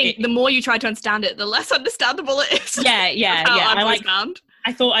I think the more you try to understand it, the less understandable it is. Yeah. I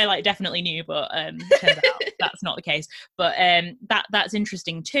I thought I like definitely knew, but turns out that's not the case. But that's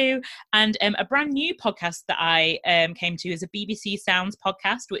interesting too. And a brand new podcast that I came to is a BBC Sounds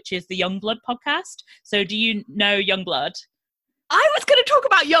podcast, which is the Youngblood podcast. So do you know Youngblood? I was going to talk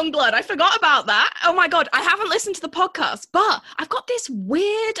about Youngblood. I forgot about that. Oh my God. I haven't listened to the podcast, but I've got this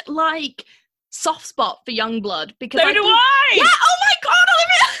weird, like, soft spot for Youngblood because so do I. Yeah. Oh my God,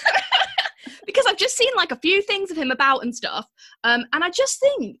 Olivia. Because I've just seen like a few things of him about and stuff. And I just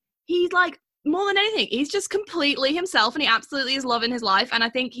think he's like, more than anything, he's just completely himself and he absolutely is loving his life. And I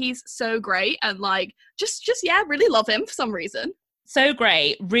think he's so great and like, just yeah, really love him for some reason. So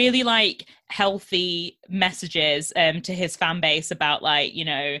great, really like healthy messages to his fan base about like, you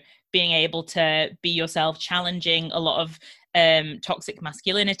know, being able to be yourself, challenging a lot of toxic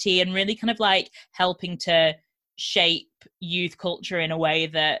masculinity and really kind of like helping to shape youth culture in a way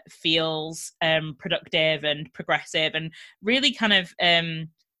that feels productive and progressive and really kind of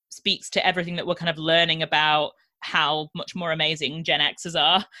speaks to everything that we're kind of learning about how much more amazing Gen Xers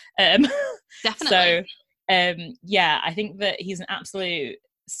are. Definitely. So yeah, I think that he's an absolute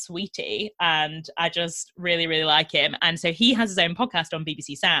sweetie and I just really, really like him. And so he has his own podcast on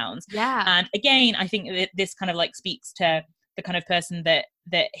BBC Sounds. Yeah. And again, I think that this kind of like speaks to the kind of person that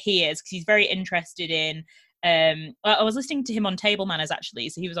he is, because he's very interested in I was listening to him on Table Manners actually,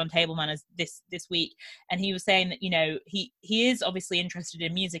 so he was on Table Manners this week, and he was saying that, you know, he is obviously interested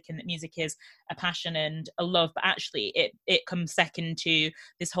in music and that music is a passion and a love, but actually it comes second to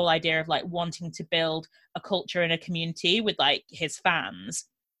this whole idea of like wanting to build a culture and a community with like his fans,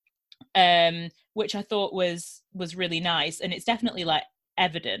 which I thought was really nice, and it's definitely like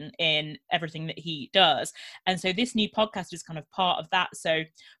evident in everything that he does. And so this new podcast is kind of part of that. So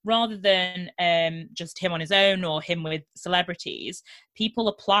rather than just him on his own or him with celebrities, people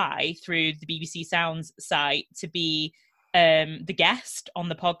apply through the BBC Sounds site to be the guest on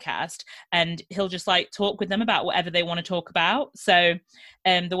the podcast, and he'll just like talk with them about whatever they want to talk about. So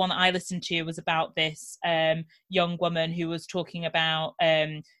the one that I listened to was about this young woman who was talking about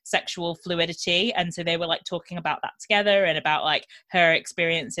sexual fluidity, and so they were like talking about that together and about like her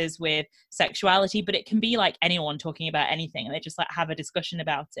experiences with sexuality, but it can be like anyone talking about anything, and they just like have a discussion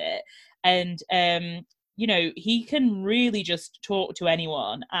about it. And you know, he can really just talk to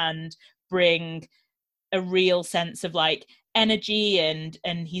anyone and bring a real sense of like energy, and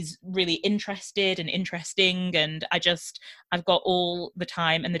he's really interested and interesting, and I've got all the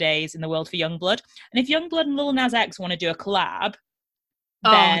time and the days in the world for Youngblood. And if Youngblood and Lil Nas X want to do a collab,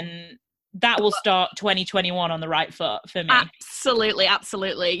 then that will start 2021 on the right foot for me.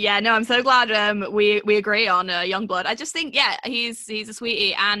 Absolutely. Yeah, no, I'm so glad we agree on Youngblood. I just think, yeah, he's a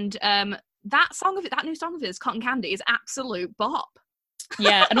sweetie, and that new song of his, Cotton Candy, is absolute bop.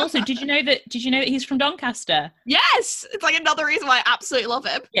 Yeah, and also, did you know that he's from Doncaster? Yes, it's like another reason why I absolutely love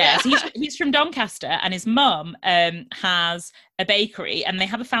him. Yeah, so he's from Doncaster, and his mum has a bakery, and they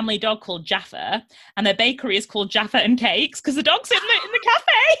have a family dog called Jaffa, and their bakery is called Jaffa and Cakes because the dog's in the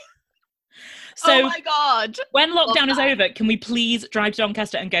cafe. So, oh my God. When lockdown is over, can we please drive to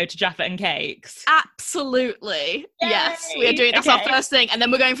Doncaster and go to Jaffa and Cakes? Absolutely. Yay. Yes, we are doing that's our first thing. And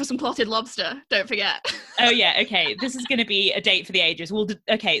then we're going for some clotted lobster. Don't forget. Oh, yeah. Okay. This is going to be a date for the ages.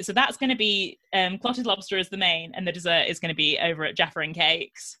 Okay. So that's going to be clotted lobster as the main, and the dessert is going to be over at Jaffa and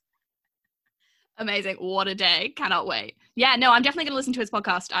Cakes. Amazing. What a day. Cannot wait. Yeah, no, I'm definitely going to listen to his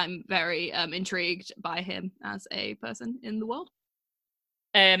podcast. I'm very intrigued by him as a person in the world.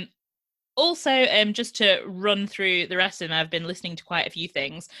 Also, just to run through the rest of them, I've been listening to quite a few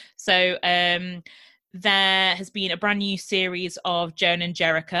things. So there has been a brand new series of Joan and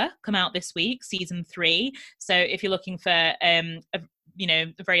Jericha come out this week, season 3. So if you're looking for a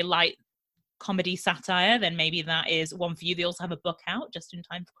very light comedy satire, then maybe that is one for you. They also have a book out just in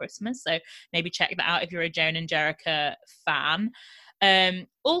time for Christmas, so maybe check that out if you're a Joan and Jericha fan.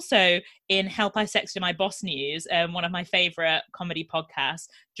 Also in Help I Sexted My Boss news, one of my favorite comedy podcasts,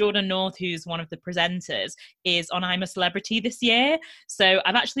 Jordan North, who's one of the presenters, is on I'm a Celebrity this year. So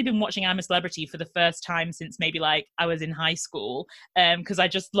I've actually been watching I'm a Celebrity for the first time since maybe like I was in high school, because I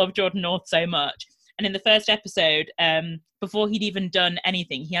just love Jordan North so much. And in the first episode, before he'd even done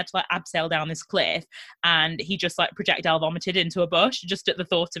anything, he had to like abseil down this cliff, and he just like projectile vomited into a bush just at the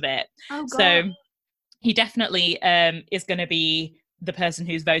thought of it. Oh, God. So he definitely is going to be the person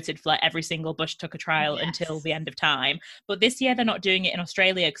who's voted for like every single Bush Tucker trial until the end of time. But this year they're not doing it in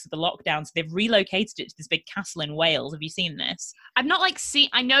Australia because of the lockdown, so they've relocated it to this big castle in Wales. Have you seen this? I've not like seen.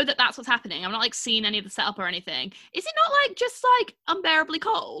 I know that that's what's happening. I'm not like seen any of the setup or anything. Is it not like just like unbearably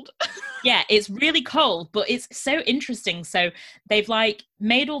cold? Yeah, it's really cold, but it's so interesting. So they've like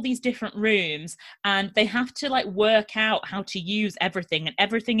made all these different rooms, and they have to like work out how to use everything, and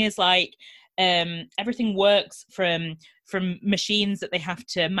everything is like everything works from machines that they have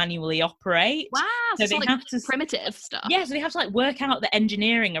to manually operate. Wow, so they like have to primitive stuff. Yeah, so they have to like work out the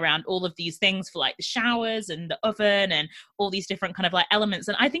engineering around all of these things for like the showers and the oven and all these different kind of like elements.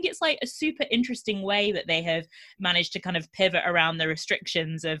 And I think it's like a super interesting way that they have managed to kind of pivot around the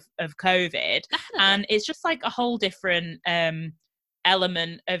restrictions of COVID. Definitely. And it's just like a whole different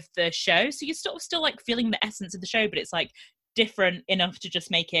element of the show. So you're sort of still like feeling the essence of the show, but it's like different enough to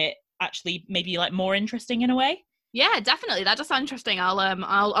just make it actually maybe like more interesting in a way. Yeah, definitely. That does sound interesting.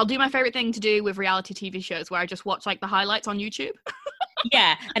 I'll do my favorite thing to do with reality TV shows, where I just watch like the highlights on YouTube.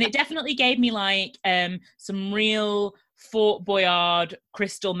 Yeah, and it definitely gave me like some real Fort Boyard,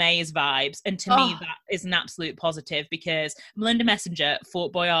 Crystal Maze vibes, and to me that is an absolute positive, because Melinda Messenger,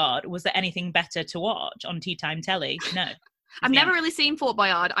 Fort Boyard, was there anything better to watch on tea time telly? No. I've never really seen Fort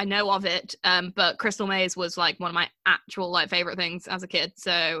Boyard. I know of it, but Crystal Maze was like one of my actual like favorite things as a kid.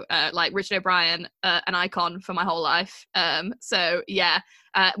 So like Richard O'Brien, an icon for my whole life. So yeah,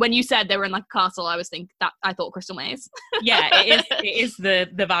 when you said they were in like a castle, I thought Crystal Maze. Yeah, it is the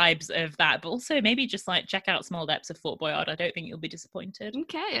vibes of that, but also maybe just like check out Small Depths of Fort Boyard. I don't think you'll be disappointed.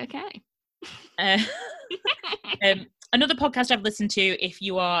 Okay. Another podcast I've listened to, if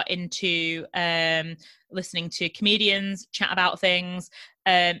you are into listening to comedians chat about things,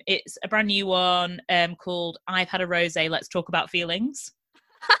 it's a brand new one called I've Had a Rosé, Let's Talk About Feelings.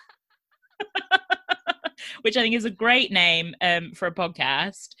 Which I think is a great name for a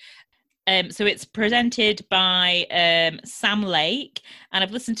podcast. So it's presented by Sam Lake, and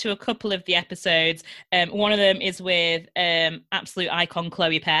I've listened to a couple of the episodes. One of them is with absolute icon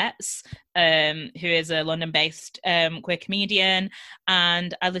Chloe Petts, who is a London-based queer comedian,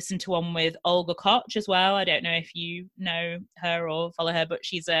 and I listened to one with Olga Koch as well. I don't know if you know her or follow her, but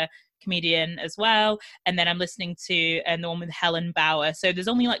she's a comedian as well. And then I'm listening to the one with Helen Bauer. So there's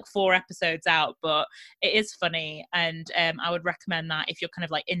only like 4 episodes out, but it is funny, and I would recommend that if you're kind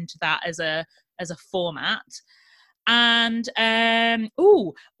of like into that as a format. And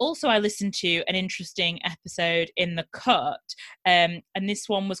also I listened to an interesting episode in The Cut, and this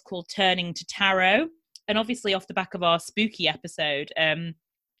one was called Turning to Tarot, and obviously off the back of our spooky episode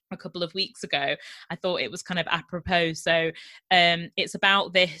a couple of weeks ago, I thought it was kind of apropos. So it's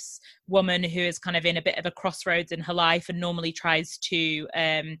about this woman who is kind of in a bit of a crossroads in her life, and normally tries to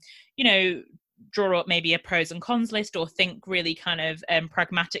draw up maybe a pros and cons list, or think really kind of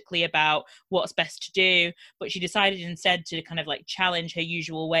pragmatically about what's best to do. But she decided instead to kind of like challenge her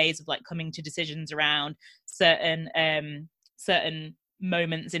usual ways of like coming to decisions around certain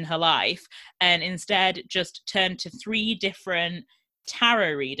moments in her life, and instead just turned to 3 different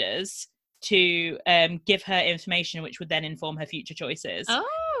tarot readers to give her information which would then inform her future choices.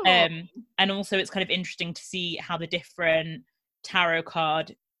 And also it's kind of interesting to see how the different tarot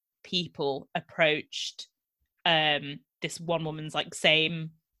card people approached this one woman's like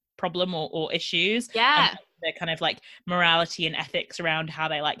same problem or issues. Yeah, their kind of like morality and ethics around how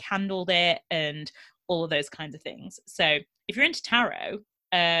they like handled it and all of those kinds of things. So if you're into tarot,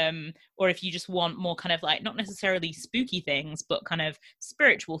 or if you just want more kind of like not necessarily spooky things but kind of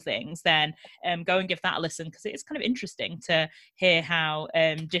spiritual things, then go and give that a listen, because it's kind of interesting to hear how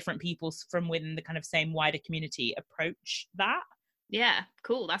different people from within the kind of same wider community approach that. Yeah,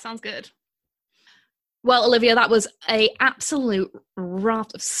 cool. That sounds good. Well, Olivia, that was a absolute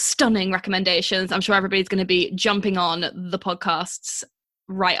raft of stunning recommendations. I'm sure everybody's going to be jumping on the podcasts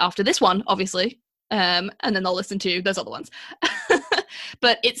right after this one, obviously, and then they'll listen to those other ones.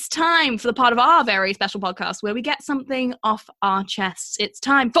 But it's time for the part of our very special podcast where we get something off our chests. It's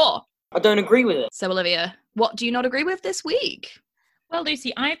time for... I don't agree with it. So, Olivia, what do you not agree with this week? Well,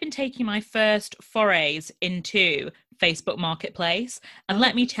 Lucy, I've been taking my first forays into Facebook Marketplace, and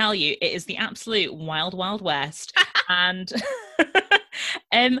let me tell you, it is the absolute wild, wild west. And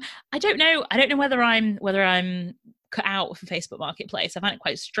I don't know whether I'm cut out for Facebook Marketplace. I find it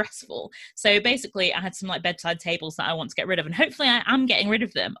quite stressful. So basically I had some like bedside tables that I want to get rid of, and hopefully I am getting rid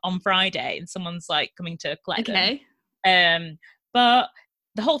of them on Friday, and someone's like coming to collect them. But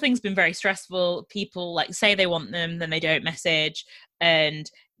the whole thing's been very stressful. People like say they want them, then they don't message,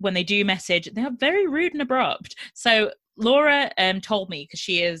 and when they do message, they are very rude and abrupt. So Laura told me, because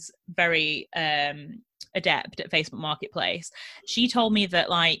she is very adept at Facebook Marketplace. She told me that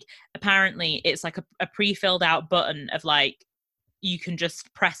like apparently it's like a pre-filled out button of like you can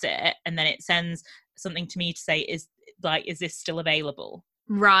just press it and then it sends something to me to say is this still available?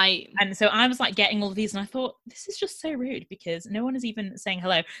 Right. And so I was like getting all of these and I thought, this is just so rude because no one is even saying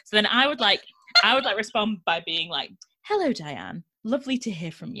hello. So then I would like respond by being like, hello, Diane. Lovely to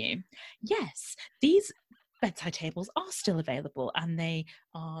hear from you. Yes, these bedside tables are still available and they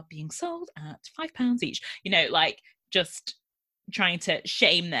are being sold at £5 each. You know, like just trying to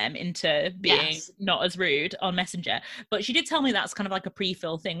shame them into being not as rude on Messenger. But she did tell me that's kind of like a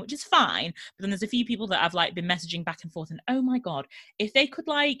pre-fill thing, which is fine. But then there's a few people that I've like been messaging back and forth and oh my God, if they could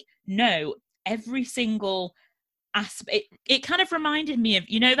like know every single aspect, it kind of reminded me of,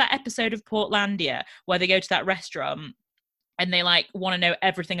 you know, that episode of Portlandia where they go to that restaurant and they like want to know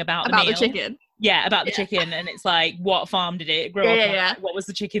everything about the meal. The chicken. Yeah, about the chicken. And it's like, what farm did it grow up on? Yeah. What was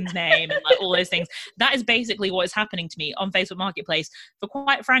the chicken's name? And like all those things. That is basically what is happening to me on Facebook Marketplace for,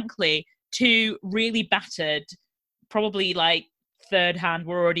 quite frankly, 2 really battered, probably like third hand,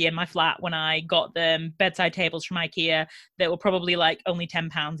 were already in my flat when I got them, bedside tables from IKEA that were probably like only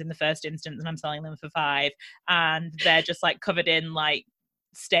 £10 in the first instance and I'm selling them for £5. And they're just like covered in like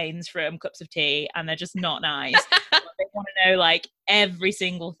stains from cups of tea and they're just not nice. They want to know like every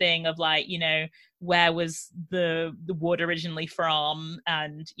single thing of like, you know, where was the wood originally from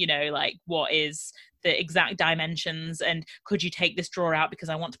and, you know, like what is the exact dimensions and could you take this drawer out because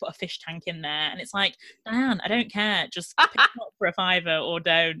I want to put a fish tank in there. And it's like, Diane, I don't care, just pick it up for a £5 or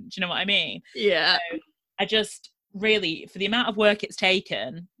don't. Do you know what I mean? Yeah. So I just really, for the amount of work it's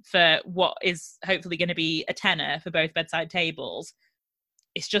taken for what is hopefully going to be a tenner for both bedside tables,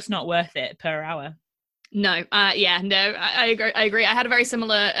 it's just not worth it per hour. No, I agree. I had a very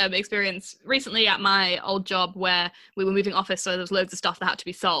similar experience recently at my old job where we were moving office, so there was loads of stuff that had to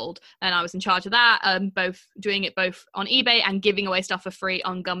be sold, and I was in charge of that, both doing it both on eBay and giving away stuff for free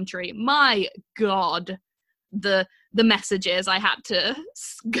on Gumtree. My God, the messages I had to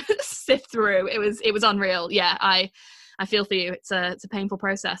sift through, it was unreal. Yeah, I feel for you. It's a painful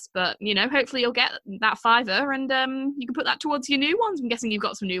process, but you know, hopefully you'll get that £5 and you can put that towards your new ones. I'm guessing you've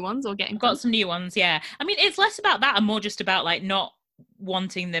got some new ones or getting. Got some new ones, yeah. I mean, it's less about that and more just about like not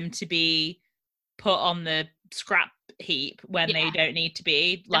wanting them to be put on the scrap heap when they don't need to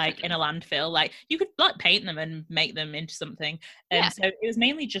be, like in a landfill. Like you could like paint them and make them into something. So it was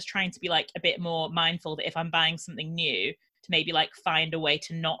mainly just trying to be like a bit more mindful that if I'm buying something new, to maybe like find a way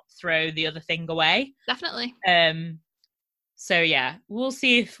to not throw the other thing away. Definitely. So yeah, we'll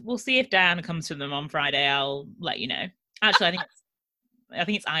see if Diana comes to them on Friday. I'll let you know. Actually, I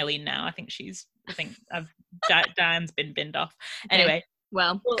think it's Eileen now. I think Diane's been binned off. Okay. Anyway,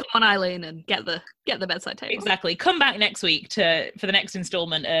 well, come on, Eileen, and get the bedside table. Exactly. Come back next week for the next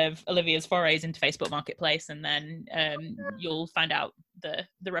installment of Olivia's forays into Facebook Marketplace, and then you'll find out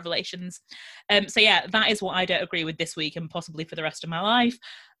the revelations. So yeah, that is what I don't agree with this week, and possibly for the rest of my life.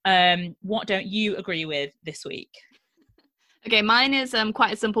 What don't you agree with this week? Okay, mine is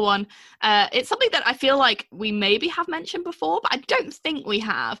quite a simple one. It's something that I feel like we maybe have mentioned before, but I don't think we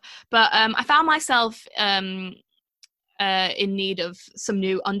have. But I found myself in need of some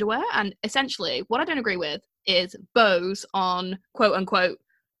new underwear, and essentially what I don't agree with is bows on quote-unquote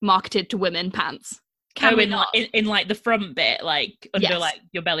marketed to women pants. In like the front bit, like under like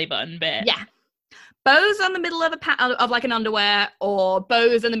your belly button bit. Yeah. Bows on the middle of of like an underwear, or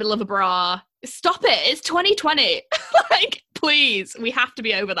bows in the middle of a bra. Stop it. It's 2020. Like, please, we have to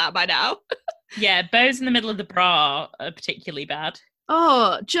be over that by now. Yeah, bows in the middle of the bra are particularly bad.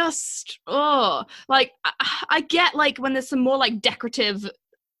 Like, I get, like, when there's some more, like, decorative,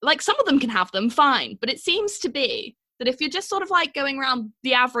 like, some of them can have them, fine. But it seems to be that if you're just sort of, like, going around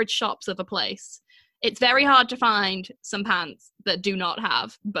the average shops of a place, it's very hard to find some pants that do not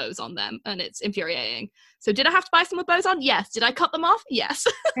have bows on them, and it's infuriating. So did I have to buy some with bows on? Yes. Did I cut them off? Yes.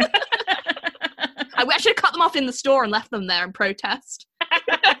 I should have cut them off in the store and left them there and protest.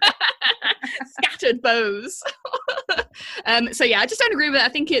 Scattered bows. So yeah, I just don't agree with it. I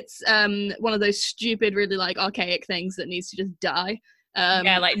think it's one of those stupid, really like archaic things that needs to just die.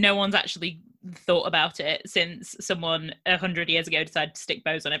 Yeah, like no one's actually thought about it since someone 100 years ago decided to stick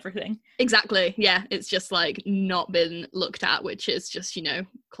bows on everything. Exactly. Yeah, it's just like not been looked at, which is just, you know,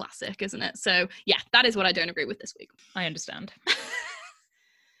 classic, isn't it? So yeah, that is what I don't agree with this week. I understand.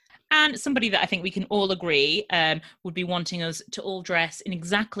 And somebody that I think we can all agree would be wanting us to all dress in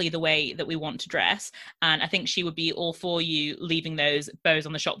exactly the way that we want to dress. And I think she would be all for you leaving those bows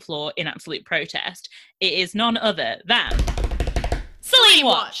on the shop floor in absolute protest. It is none other than Celine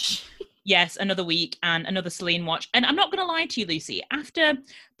Watch. Yes, another week and another Celine watch. And I'm not going to lie to you, Lucy, after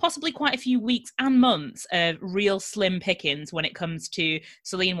possibly quite a few weeks and months of real slim pickings when it comes to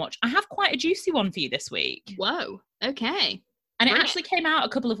Celine watch, I have quite a juicy one for you this week. Whoa. Okay. And Bring it actually came out a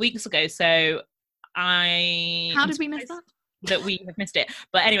couple of weeks ago, so How did we miss that? That we have missed it.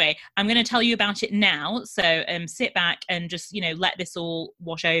 But anyway, I'm going to tell you about it now. So sit back and just, let this all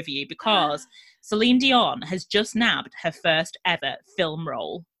wash over you, because Celine Dion has just nabbed her first ever film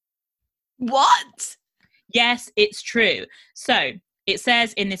role. What? Yes, it's true. So it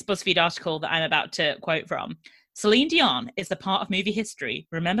says in this BuzzFeed article that I'm about to quote from, Celine Dion is the part of movie history.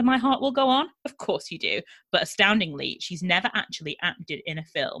 Remember My Heart Will Go On? Of course you do. But astoundingly, she's never actually acted in a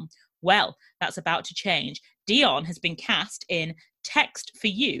film. Well, that's about to change. Dion has been cast in Text for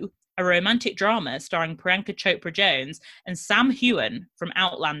You, a romantic drama starring Priyanka Chopra Jones and Sam Heughan from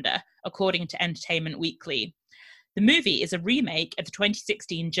Outlander, according to Entertainment Weekly. The movie is a remake of the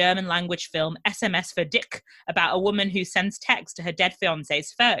 2016 German-language film SMS für dich, about a woman who sends text to her dead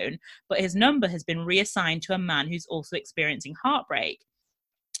fiancé's phone, but his number has been reassigned to a man who's also experiencing heartbreak.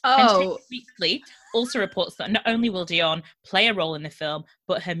 Oh. Weekly also reports that not only will Dion play a role in the film,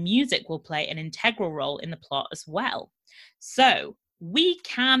 but her music will play an integral role in the plot as well. So we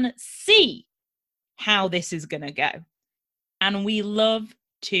can see how this is going to go. And we love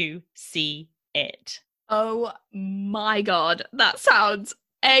to see it. Oh my God. That sounds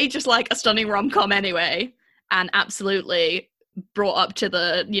just like a stunning rom-com anyway. And absolutely brought up to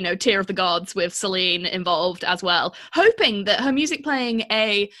the, tier of the gods with Celine involved as well. Hoping that her music playing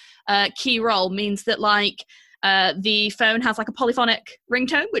a key role means that the phone has a polyphonic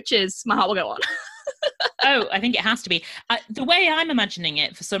ringtone, which is My Heart Will Go On. Oh, I think it has to be. The way I'm imagining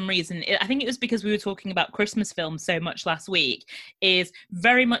it, for some reason, I think it was because we were talking about Christmas films so much last week, is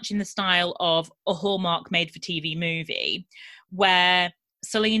very much in the style of a Hallmark made-for-TV movie, where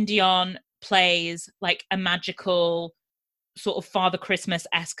Celine Dion plays a magical sort of Father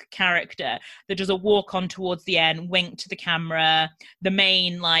Christmas-esque character that does a walk on towards the end, wink to the camera. The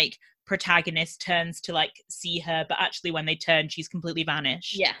main protagonist turns to see her, but actually when they turn, she's completely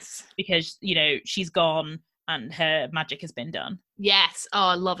vanished. Yes. Because, she's gone and her magic has been done. Yes. Oh,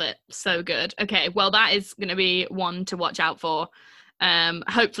 I love it. So good. Okay, well, that is going to be one to watch out for.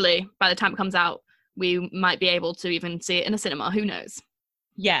 Hopefully, by the time it comes out, we might be able to even see it in a cinema. Who knows?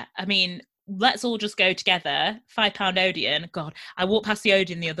 Yeah, I mean, let's all just go together. £5 Odeon. God, I walked past the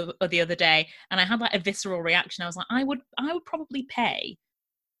Odeon the other day, and I had a visceral reaction. I was like, I would probably pay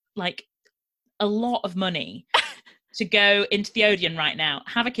a lot of money to go into the Odeon right now,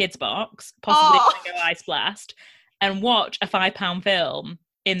 have a kids box, possibly go Ice Blast, and watch a £5 film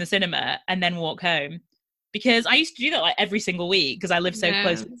in the cinema and then walk home. Because I used to do that every single week because I live so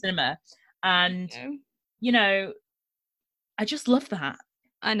close to the cinema. And, I just love that.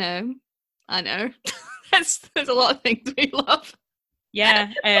 I know. There's a lot of things we love.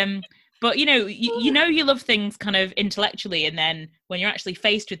 Yeah. But, you love things kind of intellectually, and then when you're actually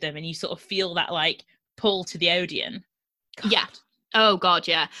faced with them and you sort of feel that pull to the Odeon. God. Yeah. Oh God,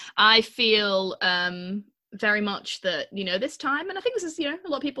 yeah. I feel very much that, this time, and I think this is, a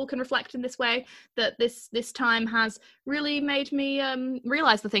lot of people can reflect in this way, that this time has really made me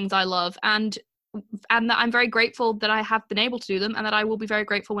realize the things I love, and that I'm very grateful that I have been able to do them, and that I will be very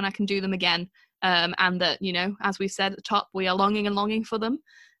grateful when I can do them again. And that, as we've said at the top, we are longing for them.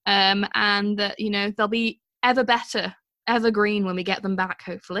 And that, they'll be ever better, evergreen when we get them back,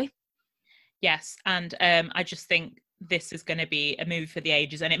 hopefully. Yes, and I just think this is going to be a movie for the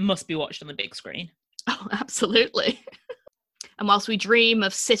ages, and it must be watched on the big screen. Oh, absolutely. And whilst we dream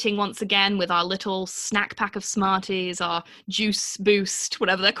of sitting once again with our little snack pack of Smarties, our juice boost,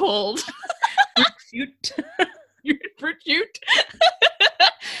 whatever they're called. Fruit shoot.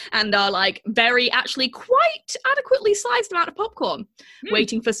 And our very actually quite adequately sized amount of popcorn,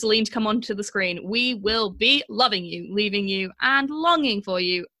 waiting for Celine to come onto the screen. We will be loving you, leaving you, and longing for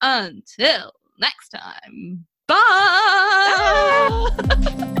you until next time. Bye!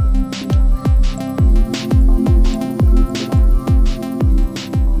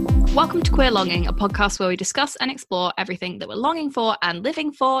 Welcome to Queer Longing, a podcast where we discuss and explore everything that we're longing for and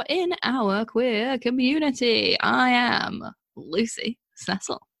living for in our queer community. I am Lucy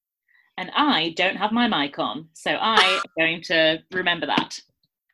Cecil. And I don't have my mic on, so I am going to remember that.